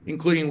countries,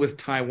 including with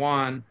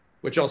Taiwan,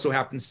 which also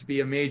happens to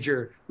be a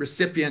major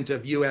recipient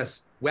of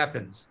U.S.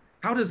 weapons.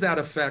 How does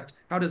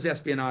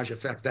espionage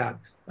affect that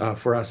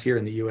for us here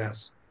in the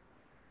U.S.?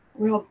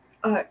 Well,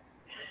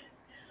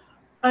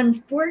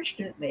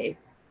 unfortunately,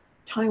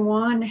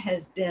 Taiwan's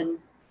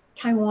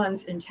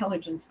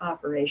intelligence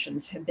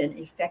operations have been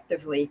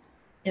effectively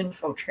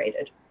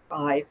infiltrated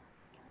by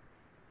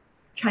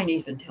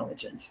Chinese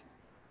intelligence.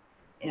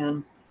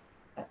 And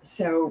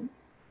so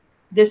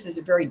this is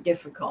very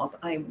difficult.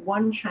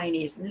 One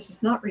Chinese, and this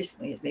is not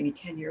recently, it's maybe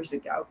 10 years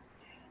ago,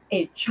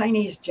 a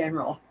Chinese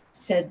general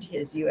said to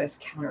his U.S.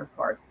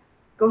 counterpart,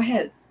 go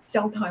ahead,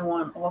 sell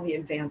Taiwan all the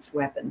advanced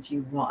weapons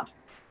you want,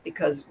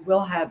 because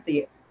we'll have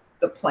the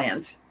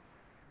plans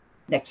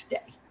next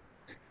day.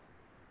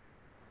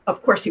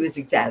 Of course, he was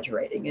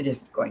exaggerating. It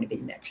isn't going to be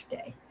next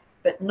day.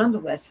 But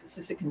nonetheless, this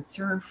is a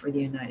concern for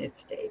the United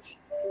States.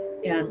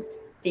 And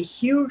the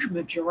huge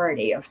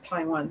majority of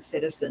Taiwan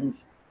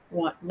citizens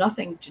want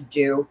nothing to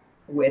do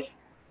with,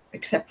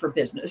 except for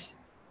business,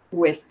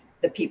 with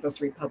the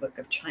People's Republic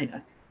of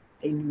China.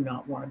 They do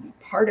not want to be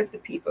part of the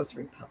People's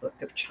Republic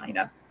of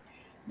China.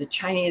 The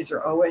Chinese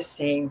are always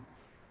saying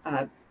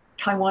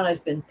Taiwan has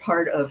been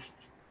part of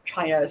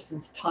China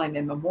since time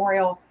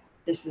immemorial.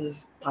 This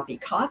is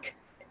poppycock,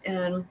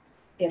 and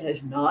it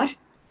has not.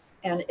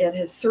 And it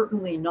has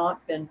certainly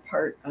not been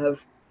part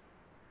of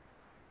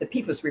the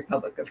People's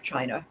Republic of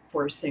China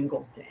for a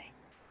single day.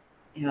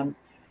 And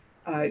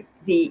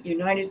the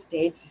United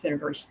States is in a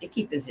very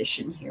sticky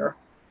position here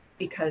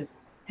because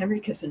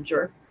Henry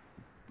Kissinger,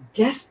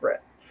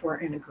 desperate for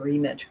an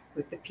agreement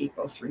with the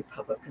People's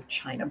Republic of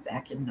China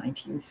back in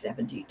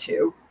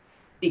 1972,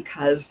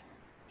 because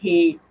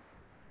he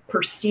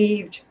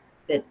perceived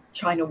that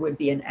China would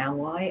be an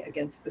ally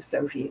against the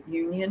Soviet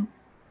Union,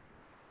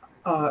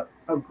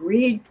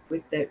 agreed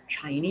with the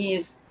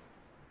Chinese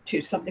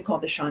to something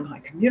called the Shanghai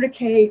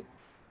Communique.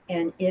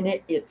 And in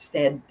it, it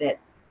said that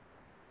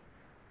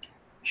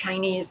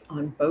Chinese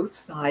on both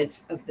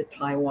sides of the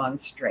Taiwan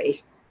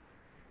Strait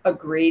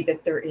agree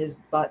that there is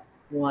but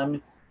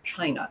one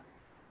China.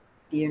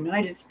 The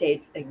United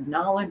States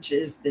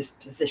acknowledges this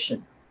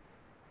position.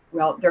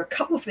 Well, there are a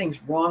couple of things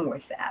wrong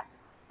with that.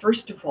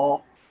 First of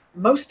all,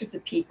 most of the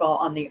people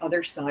on the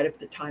other side of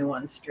the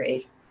Taiwan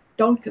Strait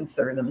don't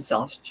consider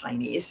themselves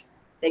Chinese.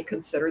 They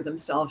consider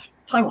themselves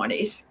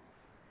Taiwanese.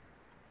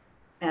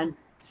 And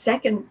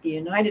second, the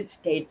United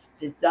States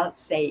did not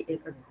say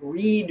it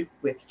agreed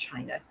with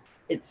China.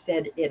 It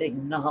said it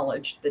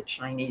acknowledged the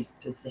Chinese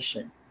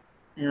position.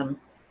 And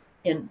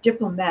in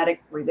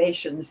diplomatic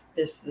relations,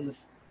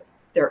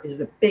 there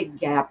is a big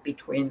gap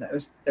between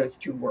those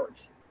two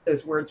words.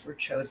 Those words were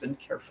chosen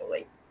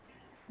carefully.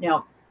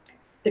 Now,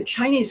 the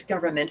Chinese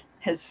government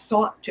has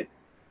sought to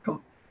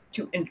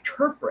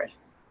interpret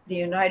the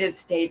United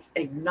States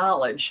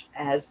acknowledge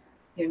as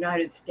the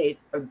United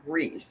States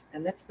agrees.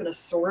 And that's been a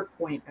sore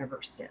point ever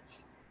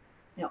since.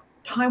 Now,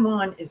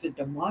 Taiwan is a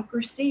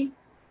democracy.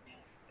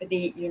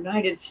 The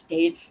United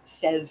States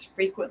says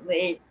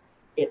frequently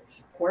it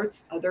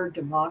supports other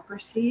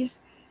democracies.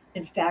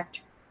 In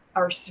fact,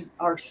 our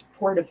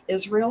support of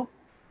Israel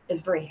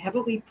is very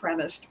heavily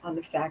premised on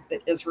the fact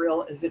that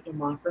Israel is a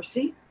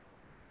democracy.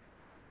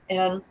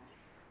 And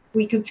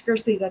we can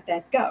scarcely let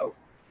that go.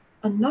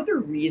 Another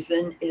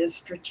reason is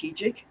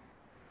strategic.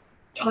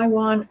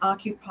 Taiwan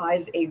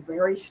occupies a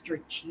very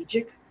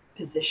strategic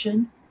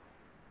position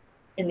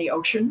in the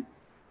ocean.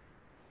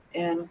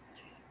 And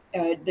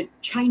the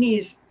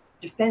Chinese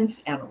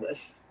defense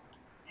analysts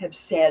have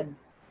said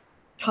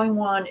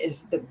Taiwan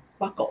is the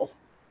buckle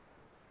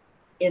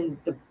in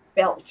the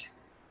belt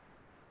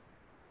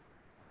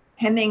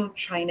hemming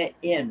China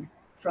in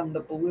from the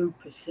blue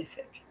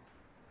Pacific.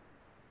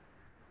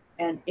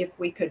 And if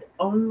we could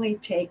only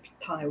take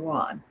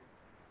Taiwan,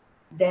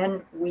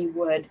 then we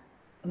would,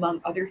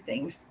 among other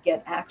things,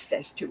 get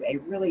access to a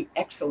really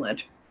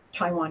excellent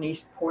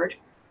Taiwanese port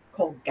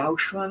called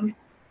Kaohsiung,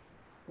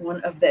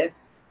 one of the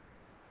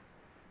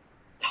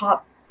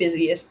top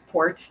busiest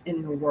ports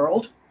in the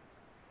world.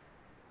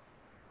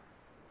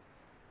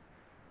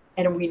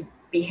 And we'd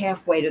be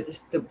halfway to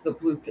the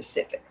blue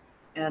Pacific.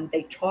 And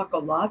they talk a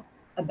lot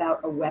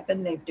about a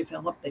weapon they've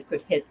developed that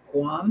could hit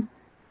Guam.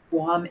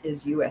 Guam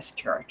is U.S.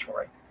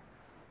 territory.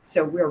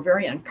 So we're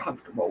very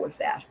uncomfortable with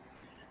that.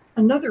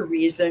 Another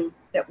reason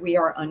that we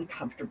are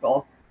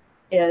uncomfortable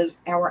is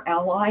our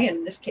ally, and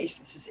in this case,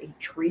 this is a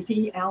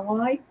treaty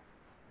ally,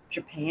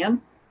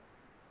 Japan.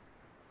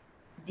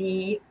 Let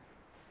me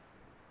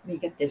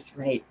get this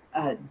right,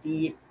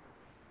 the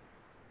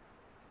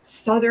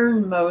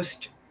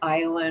southernmost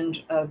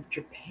island of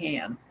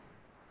Japan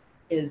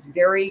is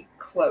very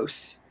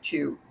close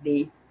to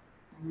the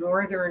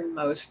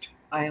northernmost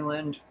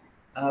island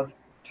of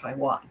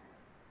Taiwan.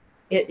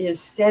 It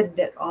is said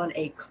that on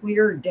a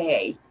clear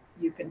day,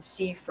 you can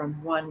see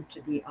from one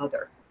to the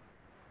other.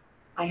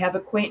 I have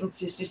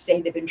acquaintances who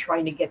say they've been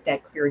trying to get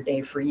that clear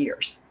day for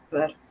years,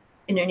 but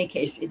in any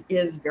case, it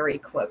is very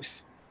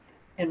close.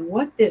 And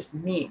what this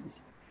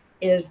means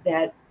is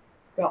that,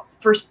 well,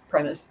 first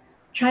premise,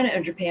 China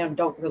and Japan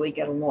don't really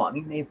get along.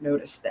 You may have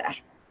noticed that.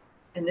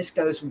 And this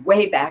goes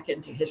way back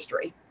into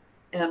history.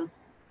 And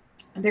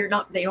they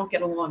don't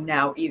get along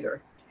now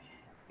either.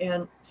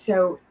 And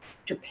so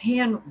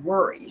Japan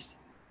worries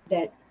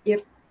that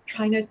if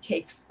China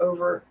takes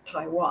over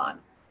Taiwan,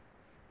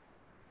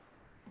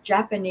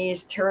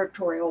 Japanese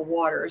territorial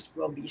waters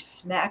will be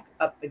smack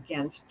up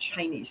against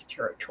Chinese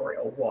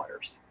territorial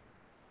waters.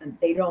 And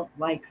they don't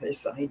like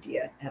this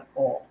idea at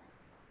all.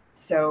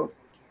 So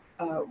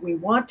we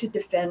want to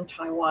defend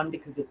Taiwan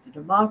because it's a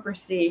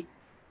democracy.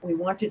 We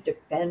want to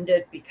defend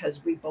it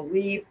because we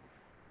believe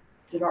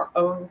it's in our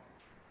own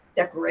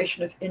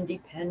Declaration of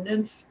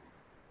Independence.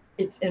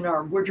 It's in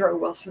our Woodrow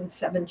Wilson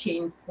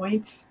 17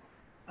 points.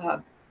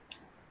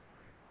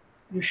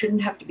 You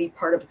shouldn't have to be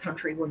part of a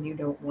country when you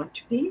don't want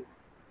to be.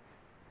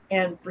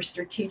 And for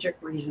strategic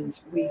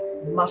reasons, we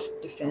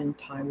must defend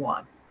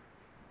Taiwan.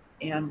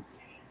 And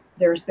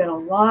there's been a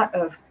lot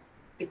of,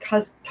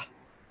 because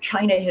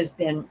China has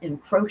been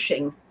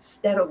encroaching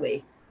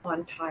steadily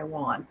on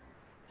Taiwan,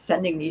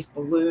 sending these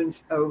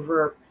balloons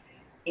over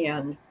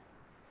and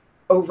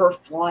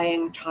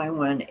overflying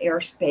Taiwan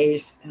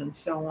airspace and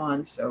so on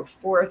and so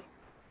forth.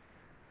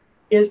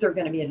 Is there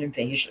going to be an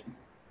invasion?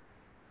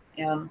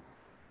 And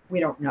we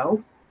don't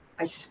know.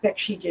 I suspect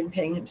Xi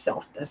Jinping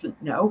himself doesn't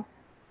know.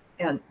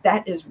 And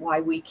that is why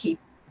we keep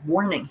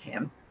warning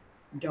him,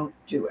 don't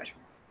do it.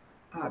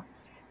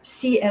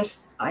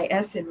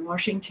 CSIS in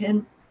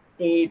Washington,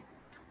 the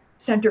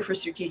Center for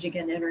Strategic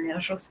and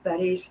International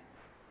Studies,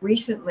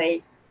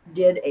 recently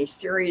did a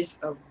series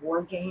of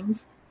war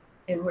games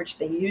in which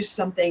they used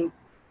something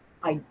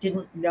I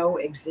didn't know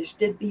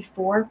existed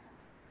before.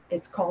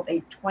 It's called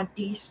a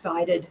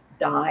 20-sided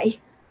die.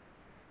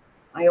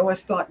 I always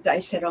thought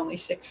dice had only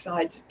 6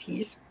 sides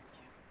apiece.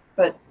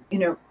 But,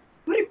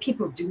 what did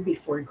people do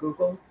before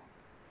Google?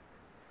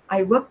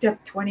 I looked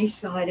up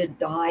 20-sided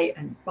die,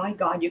 and by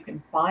God, you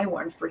can buy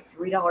one for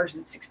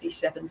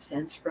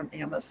 $3.67 from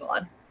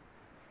Amazon.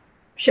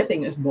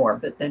 Shipping is more,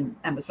 but then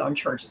Amazon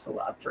charges a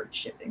lot for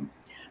shipping.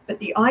 But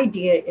the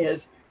idea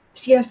is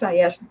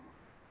CSIS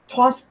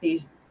tossed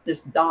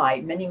this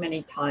die many,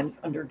 many times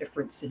under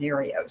different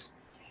scenarios.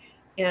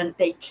 And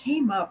they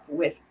came up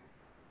with,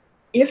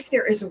 if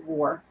there is a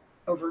war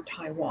over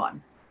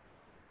Taiwan,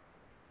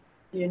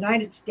 the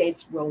United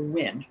States will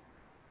win,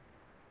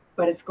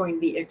 but it's going to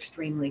be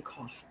extremely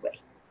costly.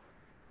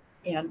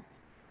 And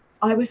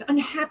I was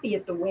unhappy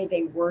at the way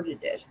they worded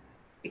it,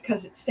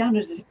 because it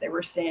sounded as if they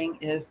were saying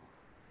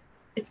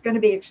it's going to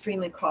be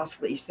extremely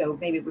costly, so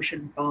maybe we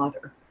shouldn't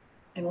bother.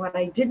 And what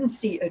I didn't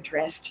see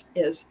addressed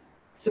is,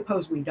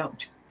 suppose we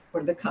don't.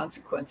 What are the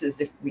consequences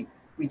if we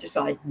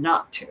decide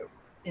not to?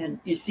 And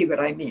you see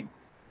what I mean.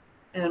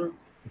 And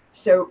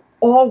So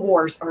all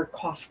wars are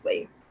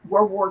costly.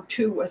 World War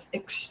II was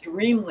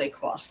extremely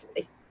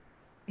costly.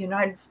 The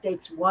United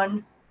States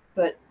won,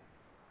 but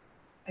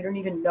I don't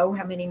even know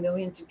how many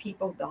millions of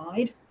people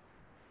died,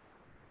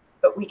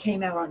 but we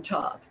came out on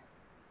top,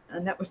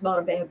 and that was not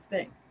a bad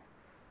thing.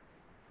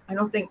 I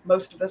don't think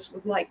most of us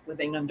would like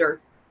living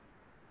under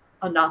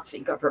a Nazi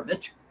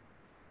government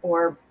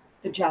or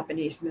the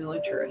Japanese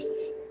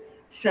militarists.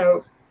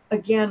 So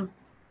again,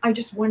 I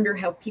just wonder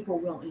how people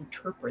will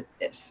interpret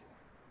this.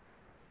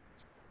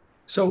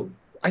 So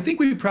I think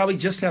we probably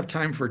just have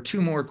time for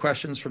two more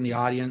questions from the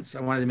audience.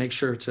 I wanted to make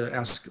sure to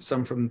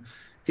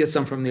get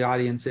some from the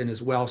audience in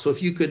as well. So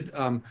if you could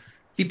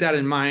keep that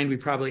in mind, we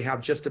probably have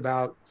just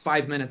about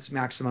 5 minutes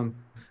maximum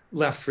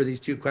left for these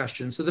two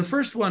questions. So the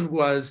first one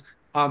was,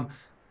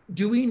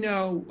 do we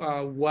know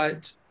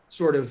what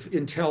sort of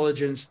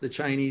intelligence the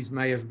Chinese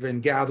may have been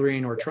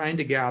gathering or trying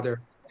to gather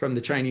from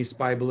the Chinese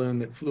spy balloon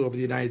that flew over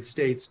the United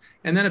States?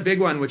 And then a big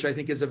one, which I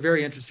think is a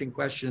very interesting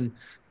question: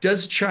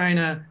 does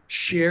China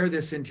share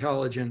this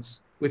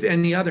intelligence with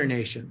any other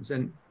nations,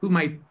 and who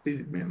might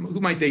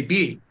they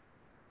be?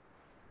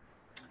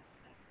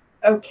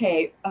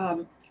 Okay.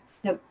 Now,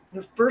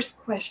 the first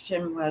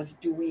question was,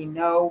 do we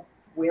know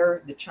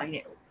where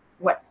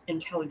what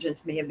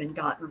intelligence may have been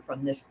gotten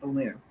from this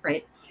balloon,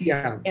 right?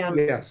 Yeah. And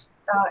yes.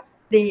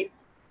 The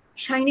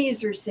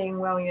Chinese are saying,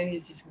 well,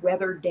 use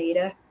weather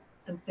data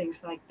and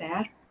things like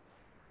that,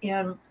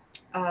 and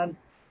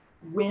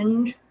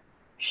wind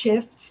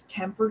shifts,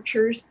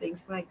 temperatures,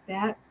 things like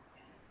that,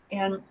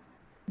 and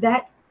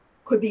that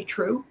could be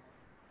true.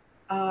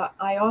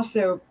 I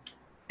also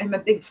am a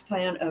big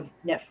fan of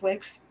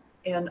Netflix,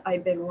 and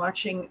I've been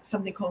watching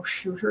something called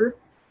Shooter,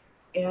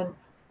 and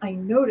I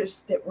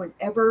noticed that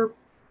whenever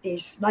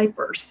these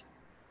snipers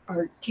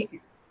are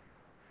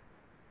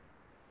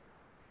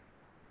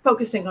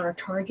focusing on a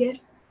target,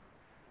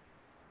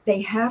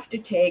 they have to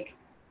take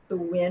the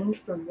wind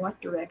from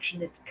what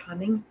direction it's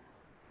coming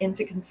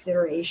into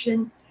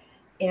consideration.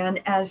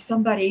 And as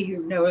somebody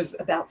who knows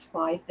about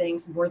spy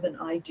things more than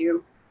I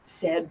do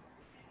said,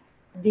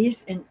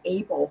 these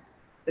enable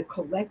the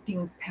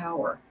collecting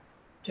power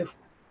to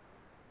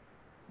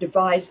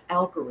devise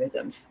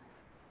algorithms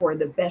for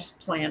the best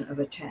plan of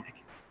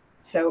attack.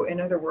 So in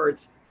other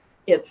words,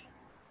 it's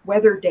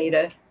weather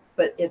data,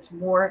 but it's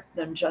more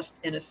than just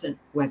innocent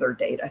weather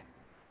data.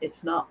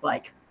 It's not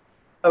like,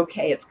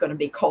 okay, it's going to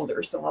be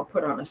colder, so I'll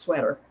put on a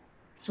sweater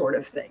sort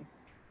of thing.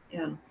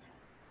 And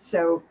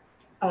so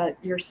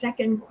your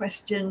second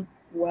question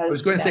was... I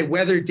was going to say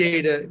weather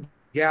data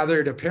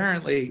gathered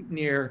apparently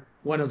near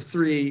one of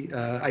 3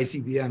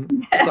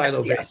 ICBM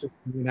silo bases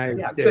in the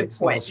United States.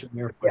 Good point.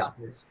 Air Force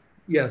Base.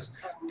 Yes.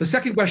 The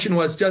second question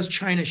was, does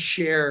China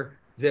share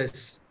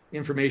this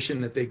information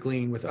that they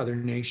glean with other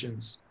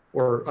nations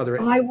or other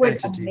entities? I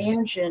would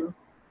imagine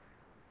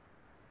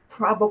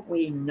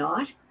probably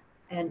not.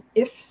 And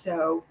if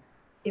so,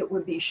 it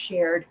would be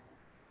shared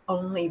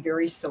only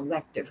very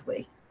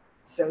selectively.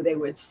 So they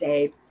would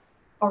say,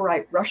 all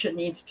right, Russia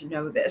needs to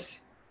know this.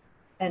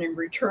 And in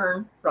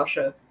return,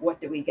 Russia, what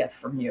do we get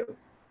from you?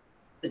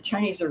 The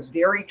Chinese are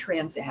very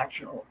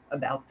transactional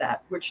about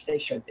that, which they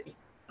should be.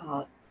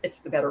 It's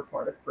the better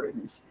part of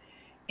prudence.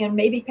 And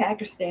maybe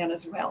Pakistan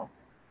as well.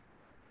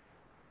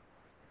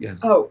 Yes.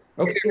 Oh,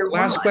 okay.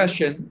 Last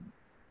question.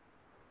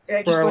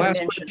 For our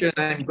last question,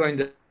 I'm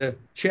going to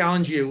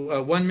challenge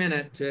you 1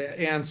 minute to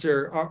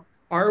answer.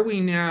 Are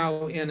we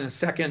now in a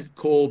second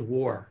Cold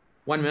War?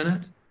 1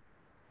 minute?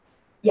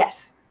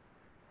 Yes.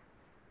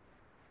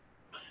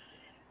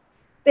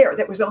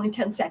 That was only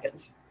 10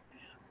 seconds.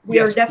 We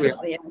are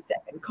definitely in the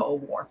second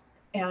Cold War.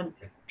 And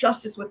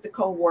just as with the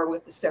Cold War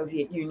with the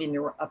Soviet Union,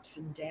 there were ups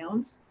and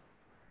downs.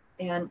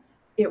 And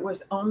it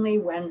was only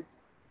when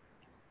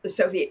the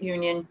Soviet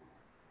Union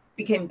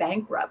became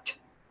bankrupt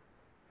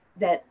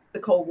that the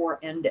Cold War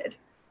ended.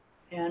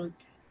 And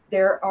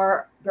there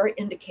are very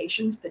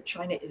indications that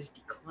China is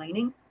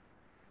declining.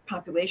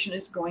 Population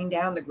is going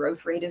down, the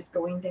growth rate is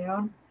going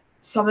down.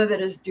 Some of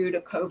it is due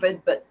to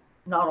COVID, but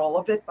not all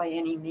of it by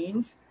any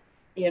means.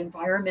 The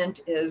environment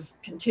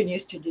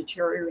continues to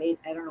deteriorate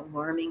at an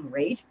alarming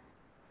rate.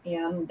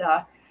 And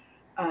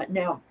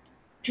now,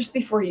 just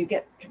before you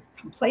get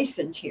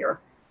complacent here,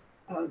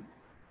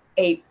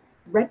 a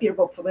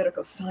reputable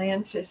political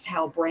scientist,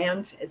 Hal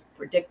Brands, has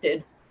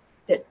predicted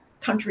that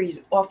countries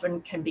often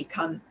can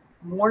become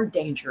more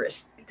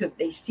dangerous because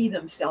they see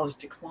themselves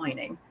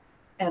declining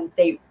and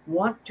they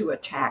want to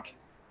attack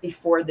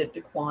before the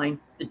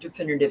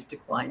definitive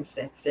decline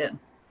sets in.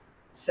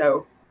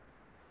 So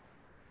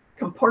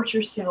comport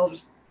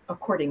yourselves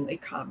accordingly,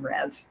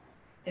 comrades,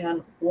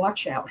 and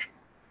watch out.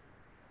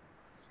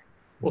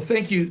 Well,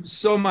 thank you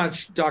so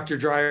much, Dr.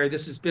 Dreyer.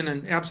 This has been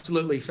an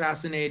absolutely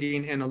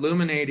fascinating and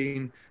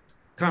illuminating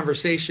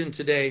conversation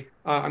today.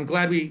 I'm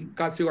glad we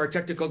got through our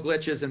technical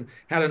glitches and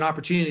had an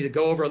opportunity to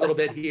go over a little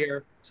bit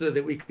here so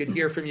that we could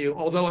hear from you.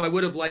 Although I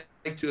would have liked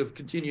to have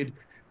continued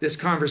this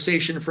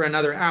conversation for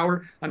another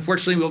hour.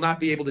 Unfortunately, we'll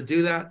not be able to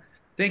do that.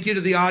 Thank you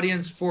to the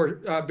audience for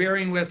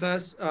bearing with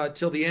us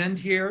till the end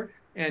here.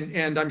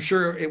 And I'm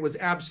sure it was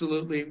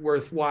absolutely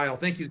worthwhile.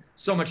 Thank you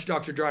so much,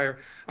 Dr. Dreyer.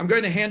 I'm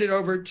going to hand it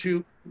over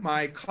to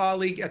my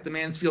colleague at the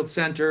Mansfield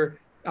Center,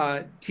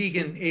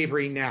 Tegan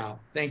Avery now.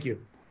 Thank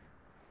you.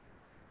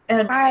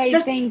 And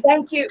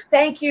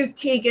thank you,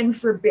 Tegan,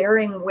 for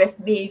bearing with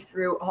me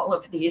through all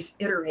of these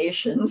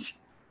iterations.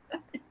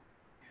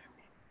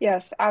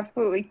 Yes,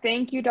 absolutely.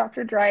 Thank you,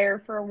 Dr.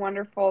 Dreyer, for a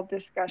wonderful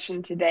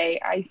discussion today.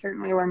 I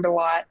certainly learned a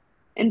lot.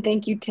 And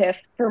thank you, Tiff,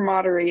 for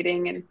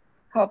moderating and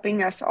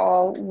helping us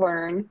all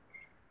learn.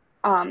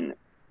 And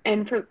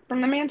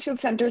from the Mansfield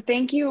Center,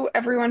 thank you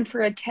everyone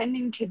for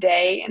attending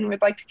today. And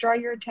we'd like to draw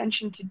your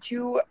attention to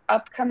 2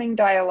 upcoming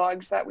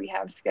dialogues that we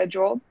have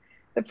scheduled.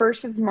 The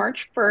first is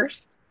March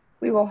 1st.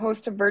 We will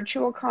host a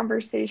virtual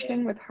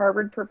conversation with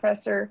Harvard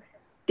professor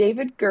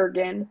David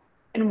Gergen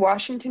and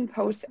Washington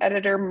Post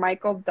editor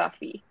Michael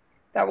Duffy.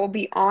 That will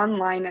be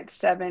online at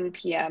 7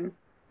 p.m.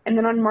 And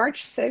then on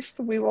March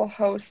 6th, we will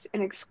host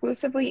an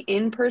exclusively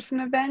in-person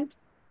event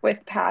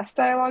with past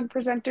dialogue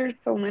presenters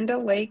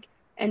Celinda Lake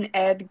and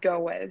Ed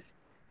Goes.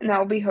 And that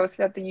will be hosted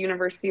at the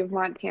University of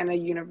Montana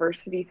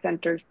University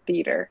Center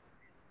Theater.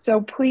 So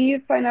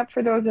please sign up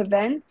for those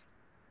events,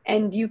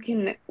 and you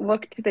can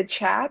look to the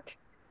chat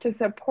to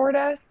support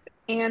us.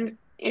 And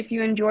if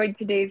you enjoyed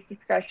today's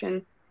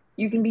discussion,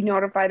 you can be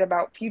notified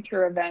about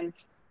future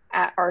events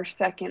at our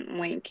second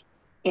link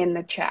in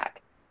the chat.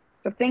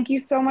 So thank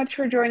you so much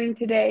for joining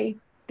today.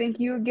 Thank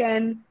you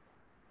again,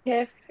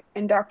 Tiff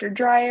and Dr.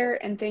 Dreyer,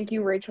 and thank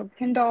you, Rachel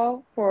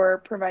Tyndall,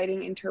 for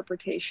providing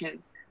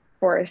interpretation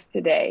for us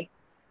today.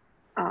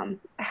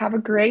 Have a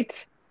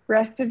great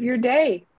rest of your day.